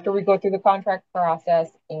after we go through the contract process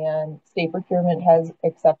and state procurement has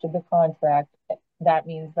accepted the contract, that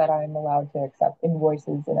means that I'm allowed to accept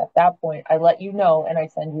invoices. And at that point, I let you know and I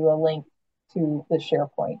send you a link to the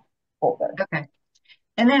SharePoint folder. Okay.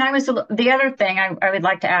 And then the other thing I would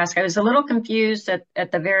like to ask, I was a little confused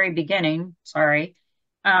at the very beginning, sorry,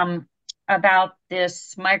 about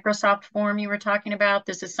this Microsoft form you were talking about.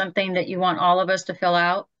 This is something that you want all of us to fill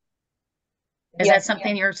out? Is that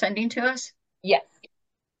something you're sending to us? Yes.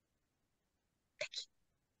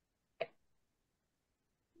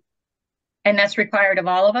 And that's required of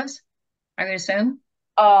all of us, I would assume?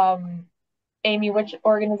 Amy, which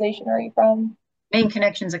organization are you from? Maine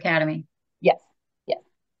Connections Academy. Yes. Yes.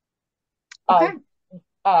 Okay.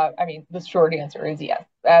 I mean, the short answer is yes.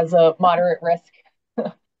 As a moderate risk,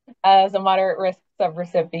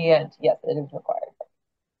 sub-recipient, yes, it is required.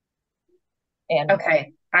 And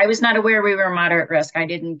okay. I was not aware we were moderate risk. I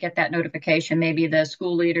didn't get that notification. Maybe the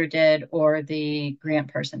school leader did or the grant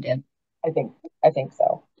person did. I think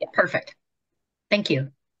so. Yeah. Perfect. Thank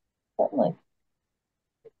you. Certainly.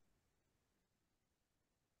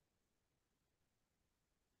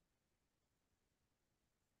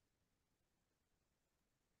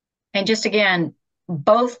 And just again,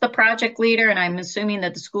 both the project leader, and I'm assuming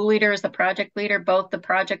that the school leader is the project leader, both the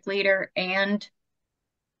project leader and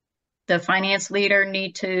the finance leader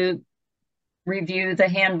need to review the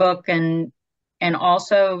handbook and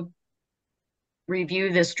also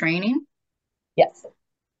review this training? Yes.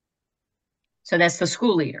 So that's the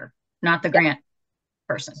school leader, not the grant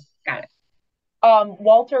person. Got it.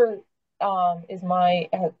 Walter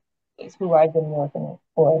is who I've been working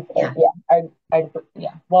with.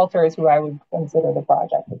 Yeah. Walter is who I would consider the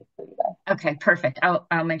project leader. Okay, perfect.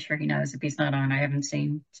 I'll make sure he knows if he's not on. I haven't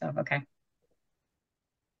seen, so okay.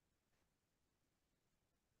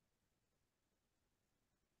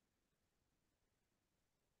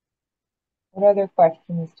 What other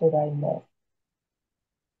questions did I miss?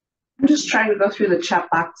 I'm just trying to go through the chat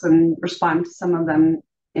box and respond to some of them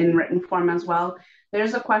in written form as well.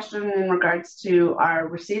 There's a question in regards to our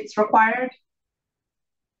receipts required.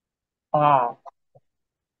 Depends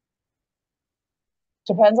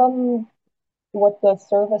on what the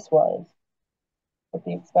service was, what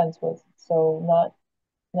the expense was. So not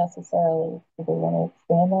necessarily. Do they want to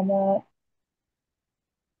expand on that?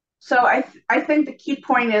 So I think the key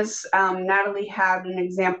point is Natalie had an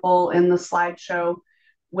example in the slideshow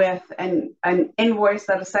with an invoice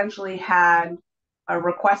that essentially had a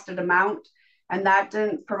requested amount, and that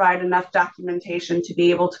didn't provide enough documentation to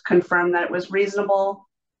be able to confirm that it was reasonable,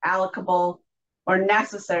 allocable, or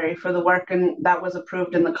necessary for the work that was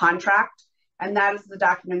approved in the contract. And that is the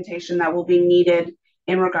documentation that will be needed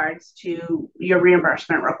in regards to your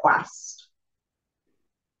reimbursement request.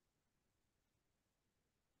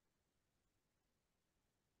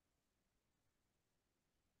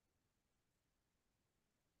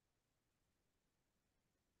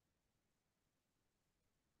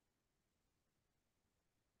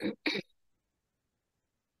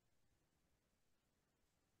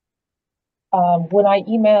 When I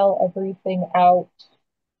email everything out,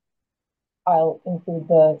 I'll include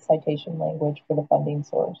the citation language for the funding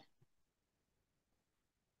source.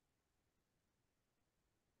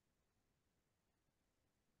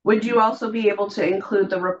 Would you also be able to include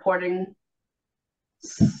the reporting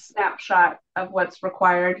snapshot of what's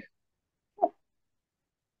required?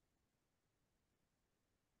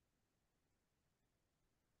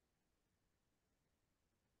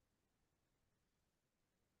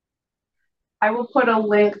 I will put a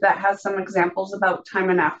link that has some examples about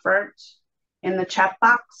time and effort in the chat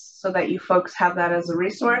box so that you folks have that as a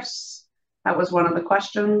resource. That was one of the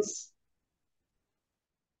questions.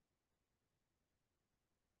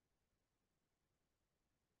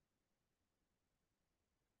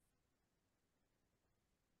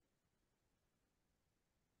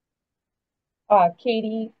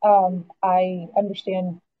 Katie, I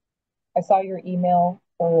understand, I saw your email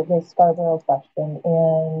for the Scarborough question,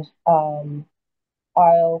 and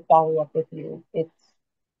I'll follow up with you.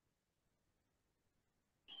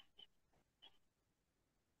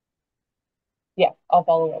 Yeah, I'll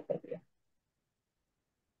follow up with you.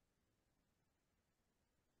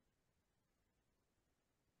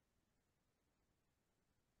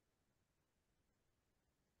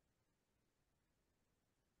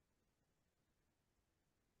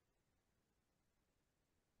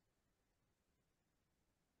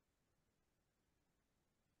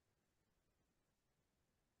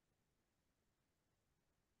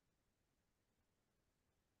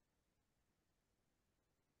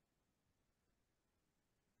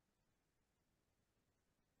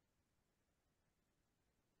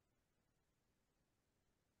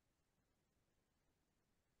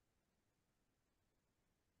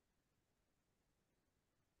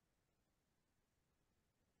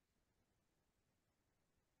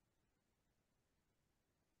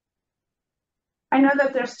 I know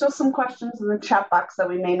that there's still some questions in the chat box that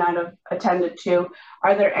we may not have attended to.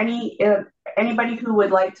 Are there anybody who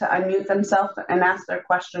would like to unmute themselves and ask their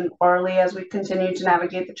question orally as we continue to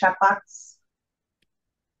navigate the chat box?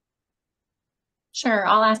 Sure,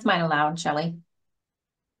 I'll ask mine aloud, Shelley.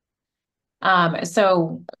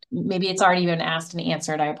 So maybe it's already been asked and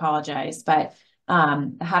answered, I apologize, but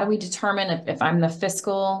how do we determine if I'm the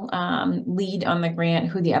fiscal lead on the grant,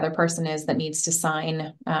 who the other person is that needs to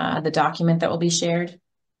sign the document that will be shared?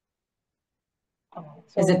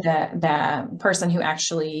 Is it the person who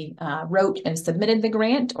actually wrote and submitted the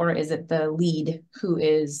grant, or is it the lead who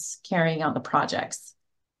is carrying out the projects?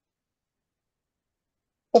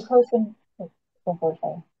 The person,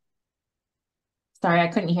 Sorry, I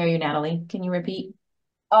couldn't hear you, Natalie. Can you repeat?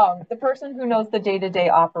 the person who knows the day-to-day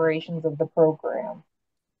operations of the program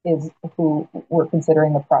is who we're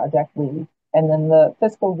considering the project lead. And then the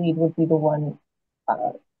fiscal lead would be the one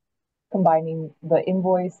combining the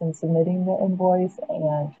invoice and submitting the invoice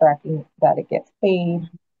and tracking that it gets paid,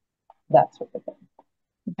 that sort of thing.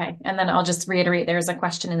 Okay, and then I'll just reiterate, there's a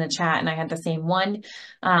question in the chat and I had the same one.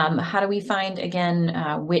 How do we find, again,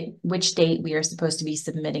 which date we are supposed to be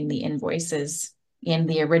submitting the invoices in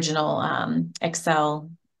the original Excel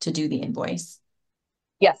to do the invoice?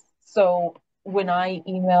 Yes, so when I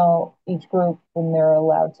email each group when they're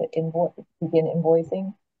allowed to begin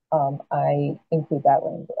invoicing, I include that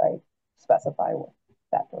language. I specify what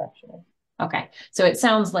that direction is. Okay, so it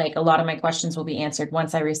sounds like a lot of my questions will be answered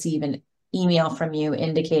once I receive an email from you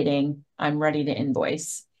indicating I'm ready to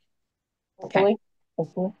invoice. Hopefully,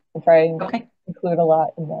 hopefully. I'll try and include a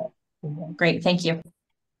lot in that. Great, thank you.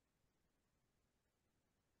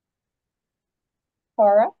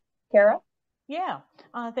 Kara? Yeah,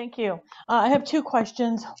 thank you. I have two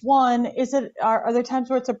questions. One, are there times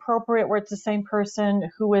where it's appropriate where it's the same person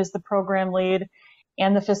who is the program lead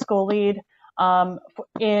and the fiscal lead?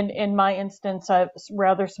 In my instance, a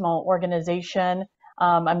rather small organization.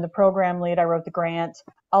 I'm the program lead. I wrote the grant.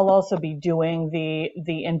 I'll also be doing the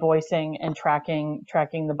invoicing and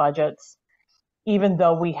tracking the budgets, even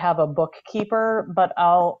though we have a bookkeeper. But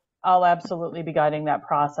I'll absolutely be guiding that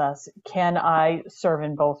process. Can I serve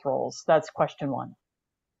in both roles? That's question one.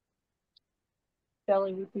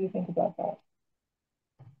 Shelley, what do you think about that?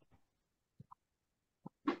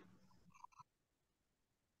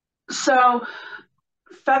 So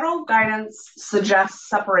federal guidance suggests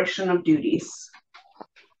separation of duties.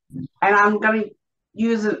 And I'm going to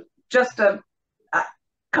use it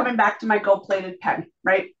coming back to my gold-plated pen,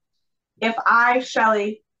 right? If I,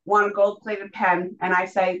 Shelley, want a gold-plated pen and I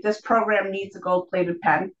say this program needs a gold-plated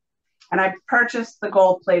pen, and I purchase the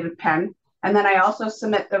gold-plated pen, and then I also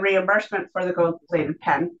submit the reimbursement for the gold-plated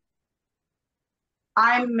pen,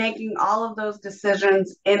 I'm making all of those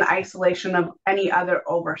decisions in isolation of any other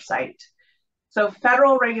oversight. So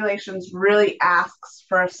federal regulations really asks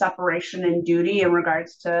for a separation in duty in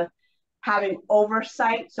regards to having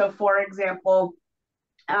oversight. So for example,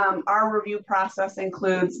 our review process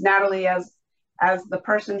includes Natalie as the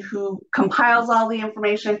person who compiles all the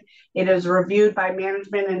information. It is reviewed by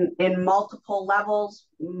management in multiple levels,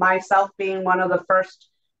 myself being one of the first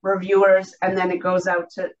reviewers, and then it goes out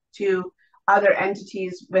to other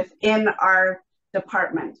entities within our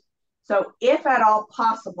department. So if at all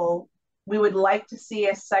possible, we would like to see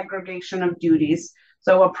a segregation of duties.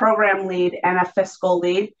 So a program lead and a fiscal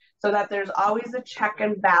lead, so that there's always a check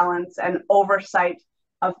and balance and oversight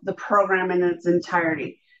of the program in its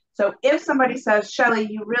entirety. So if somebody says, Shelley,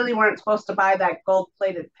 you really weren't supposed to buy that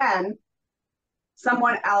gold-plated pen,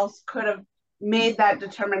 someone else could have made that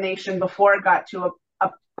determination before it got to a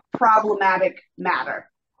problematic matter.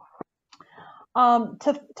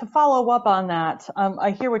 To follow up on that,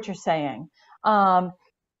 I hear what you're saying.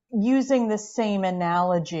 Using the same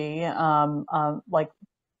analogy, like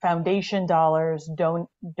foundation dollars,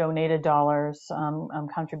 donated dollars,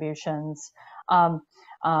 contributions.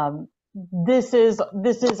 This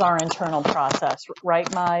is our internal process, right?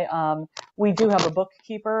 We do have a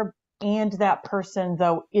bookkeeper, and that person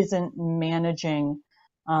though isn't managing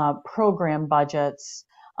program budgets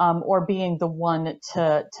or being the one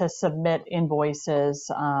to submit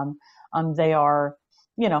invoices. They are,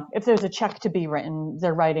 if there's a check to be written,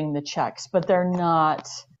 they're writing the checks, but they're not.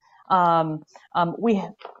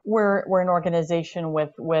 We're an organization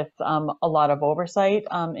with a lot of oversight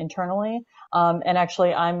internally, and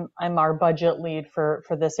actually I'm our budget lead for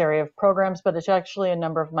this area of programs, but it's actually a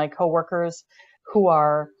number of my coworkers who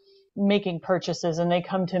are making purchases, and they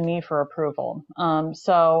come to me for approval.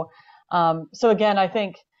 So again, I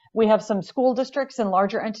think we have some school districts and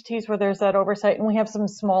larger entities where there's that oversight, and we have some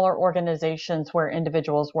smaller organizations where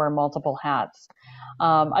individuals wear multiple hats.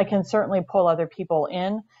 I can certainly pull other people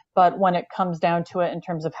in, but when it comes down to it in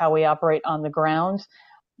terms of how we operate on the ground,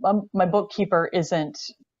 my bookkeeper isn't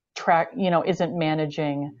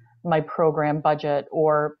managing my program budget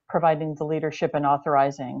or providing the leadership and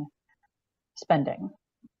authorizing spending.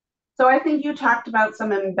 So I think you talked about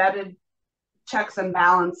some embedded checks and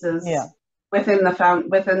balances within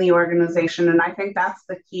the organization, and I think that's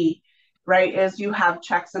the key, right? Is you have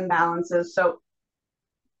checks and balances. So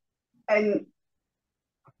and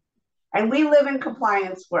we live in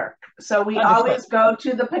compliance work, so we always go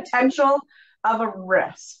to the potential of a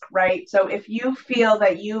risk, right? So if you feel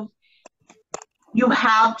that you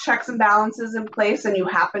have checks and balances in place, and you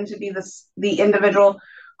happen to be the individual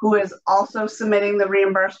who is also submitting the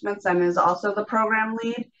reimbursements and is also the program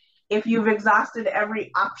lead, if you've exhausted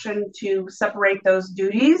every option to separate those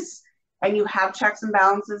duties and you have checks and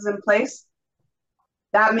balances in place,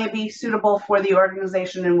 that may be suitable for the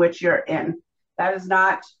organization in which you're in. That is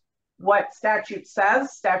not what statute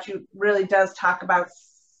says. Statute really does talk about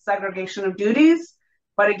segregation of duties.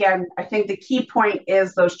 But again, I think the key point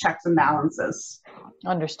is those checks and balances.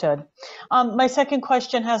 Understood. My second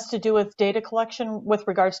question has to do with data collection with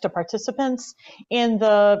regards to participants. In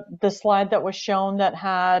the slide that was shown that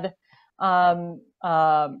had some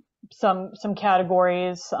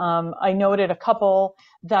categories, I noted a couple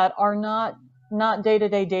that are not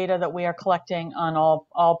day-to-day data that we are collecting on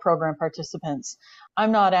all program participants.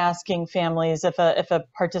 I'm not asking families if a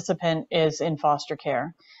participant is in foster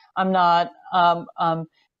care. I'm not,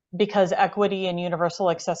 because equity and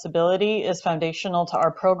universal accessibility is foundational to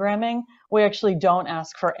our programming, we actually don't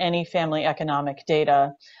ask for any family economic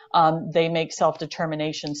data. They make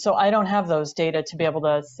self-determination. So I don't have those data to be able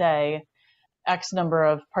to say X number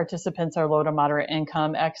of participants are low to moderate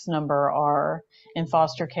income, X number are in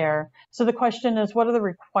foster care. So the question is, what are the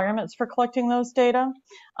requirements for collecting those data?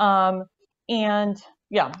 And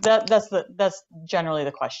yeah, that's generally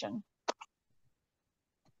the question.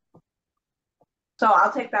 So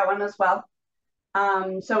I'll take that one as well.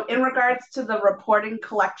 So in regards to the reporting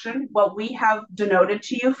collection, what we have denoted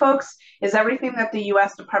to you folks is everything that the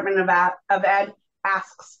U.S. Department of Ed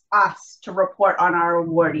asks us to report on our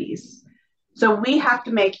awardees. So we have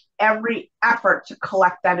to make every effort to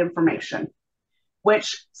collect that information,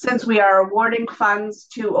 which, since we are awarding funds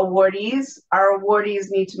to awardees, our awardees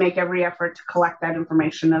need to make every effort to collect that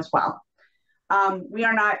information as well. We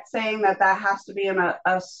are not saying that has to be in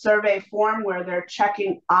a survey form where they're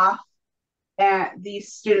checking off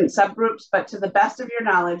these student subgroups, but to the best of your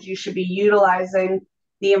knowledge, you should be utilizing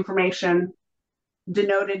the information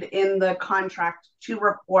denoted in the contract to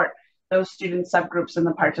report those student subgroups in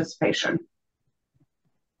the participation.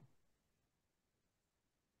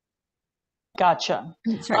 Gotcha.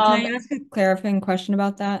 Sorry, can I ask a clarifying question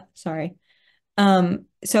about that? Sorry.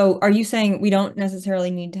 So are you saying we don't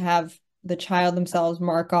necessarily need to have the child themselves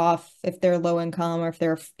mark off if they're low income or if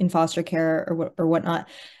they're in foster care or whatnot?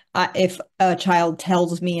 If a child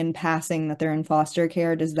tells me in passing that they're in foster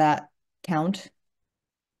care, does that count?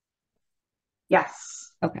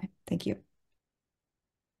 Yes. Okay, thank you.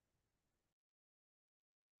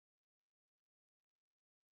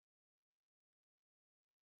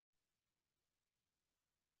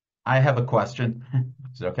 I have a question.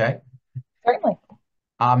 Is it okay? Certainly.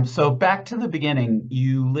 So back to the beginning,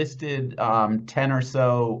 you listed 10 or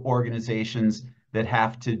so organizations that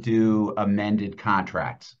have to do amended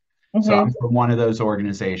contracts. So I'm from one of those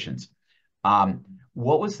organizations.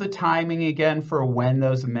 What was the timing again for when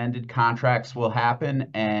those amended contracts will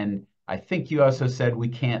happen? And I think you also said we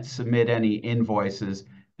can't submit any invoices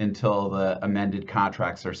until the amended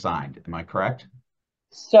contracts are signed. Am I correct?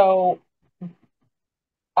 So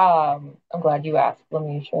I'm glad you asked. Let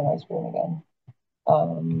me share my screen again.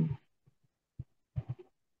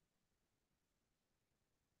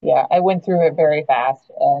 Yeah, I went through it very fast,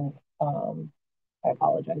 and I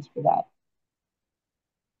apologize for that.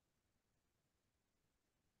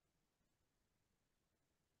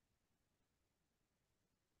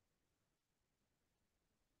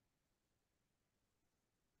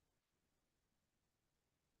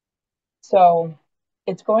 So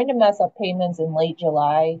it's going to mess up payments in late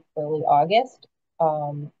July, early August.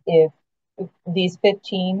 If these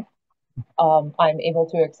 15 I'm able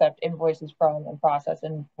to accept invoices from and process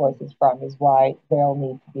invoices from is why they'll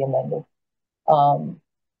need to be amended.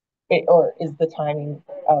 Or is the timing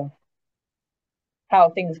of how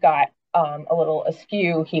things got a little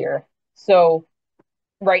askew here. So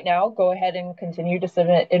right now, go ahead and continue to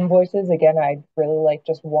submit invoices. Again, I'd really like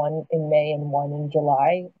just one in May and one in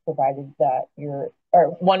July, provided that or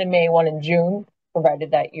one in May, one in June,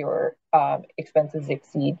 provided that your expenses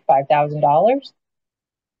exceed $5,000.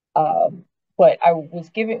 But I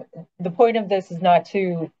was the point of this is not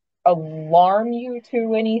to alarm you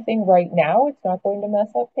to anything right now. It's not going to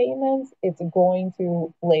mess up payments. It's going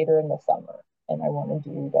to later in the summer. And I wanted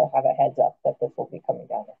you to have a heads up that this will be coming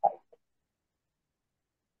down the pipe.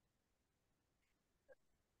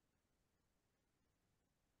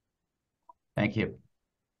 Thank you.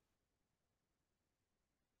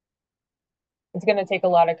 It's going to take a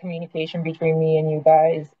lot of communication between me and you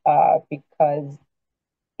guys because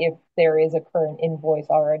if there is a current invoice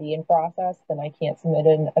already in process, then I can't submit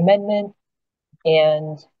an amendment.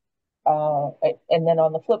 And then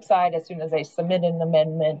on the flip side, as soon as I submit an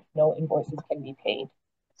amendment, no invoices can be paid.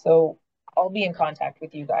 So I'll be in contact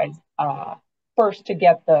with you guys first to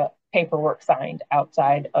get the paperwork signed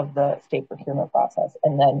outside of the state procurement process,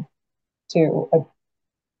 and then to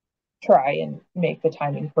try and make the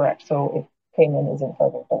timing correct so if payment isn't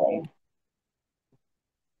further delayed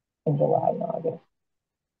in July and August.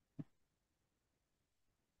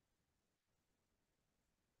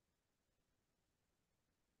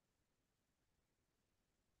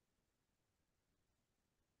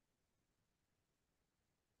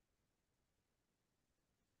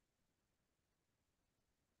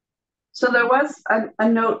 So there was a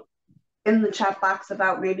note in the chat box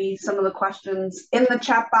about maybe some of the questions in the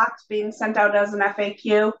chat box being sent out as an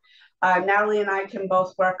FAQ. Natalie and I can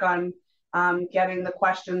both work on getting the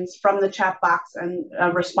questions from the chat box and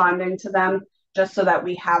responding to them just so that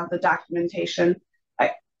we have the documentation.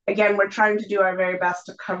 Again, we're trying to do our very best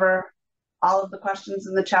to cover all of the questions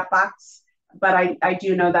in the chat box, but I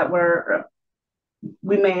do know that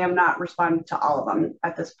we may have not responded to all of them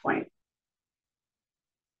at this point.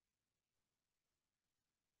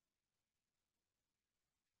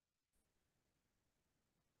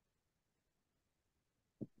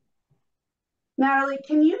 Natalie,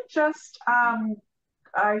 can you just,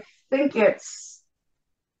 I think it's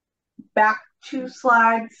back 2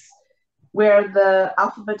 slides where the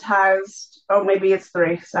alphabetized, oh, maybe it's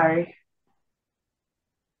 3, sorry.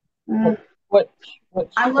 What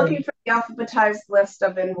I'm looking for the alphabetized list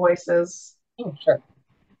of invoices. Oh, sure.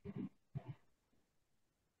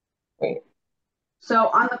 Wait. So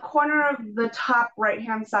on the corner of the top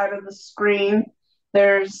right-hand side of the screen,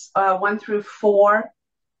 there's 1 through 4.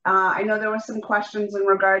 I know there were some questions in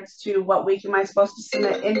regards to what week am I supposed to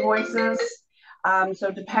submit invoices. So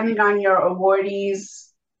depending on your awardees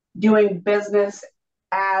doing business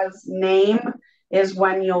as name is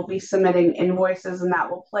when you'll be submitting invoices, and that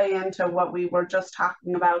will play into what we were just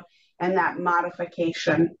talking about and that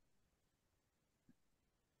modification.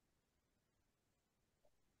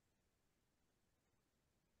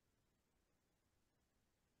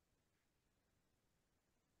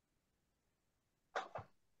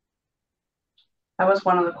 That was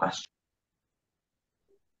one of the questions.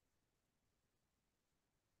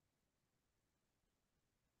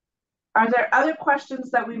 Are there other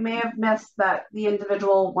questions that we may have missed that the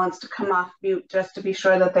individual wants to come off mute just to be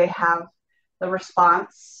sure that they have the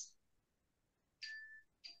response?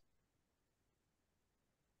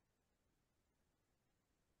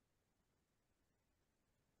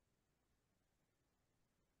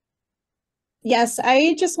 Yes,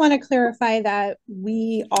 I just want to clarify that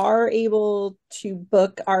we are able to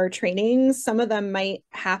book our trainings. Some of them might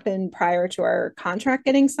happen prior to our contract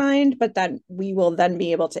getting signed, but that we will then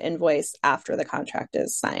be able to invoice after the contract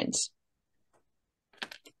is signed.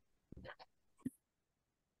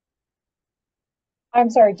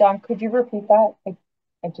 I'm sorry, Dawn, could you repeat that?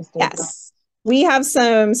 I just did. Yes. We have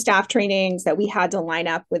some staff trainings that we had to line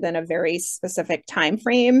up within a very specific time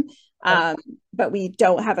frame, but we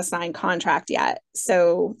don't have a signed contract yet.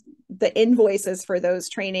 So the invoices for those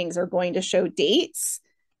trainings are going to show dates,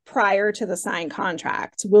 prior to the signed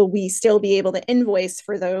contract, will we still be able to invoice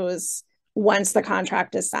for those once the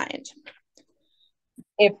contract is signed?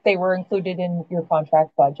 If they were included in your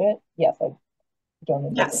contract budget, yes, I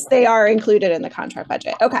don't. Yes, they are included in the contract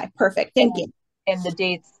budget. Okay, perfect. Thank you. And the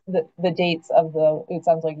dates, the dates of the, it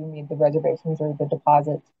sounds like you need the reservations or the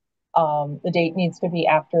deposits. The date needs to be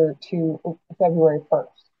after February 1st.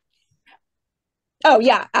 Oh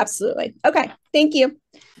yeah, absolutely. Okay, thank you.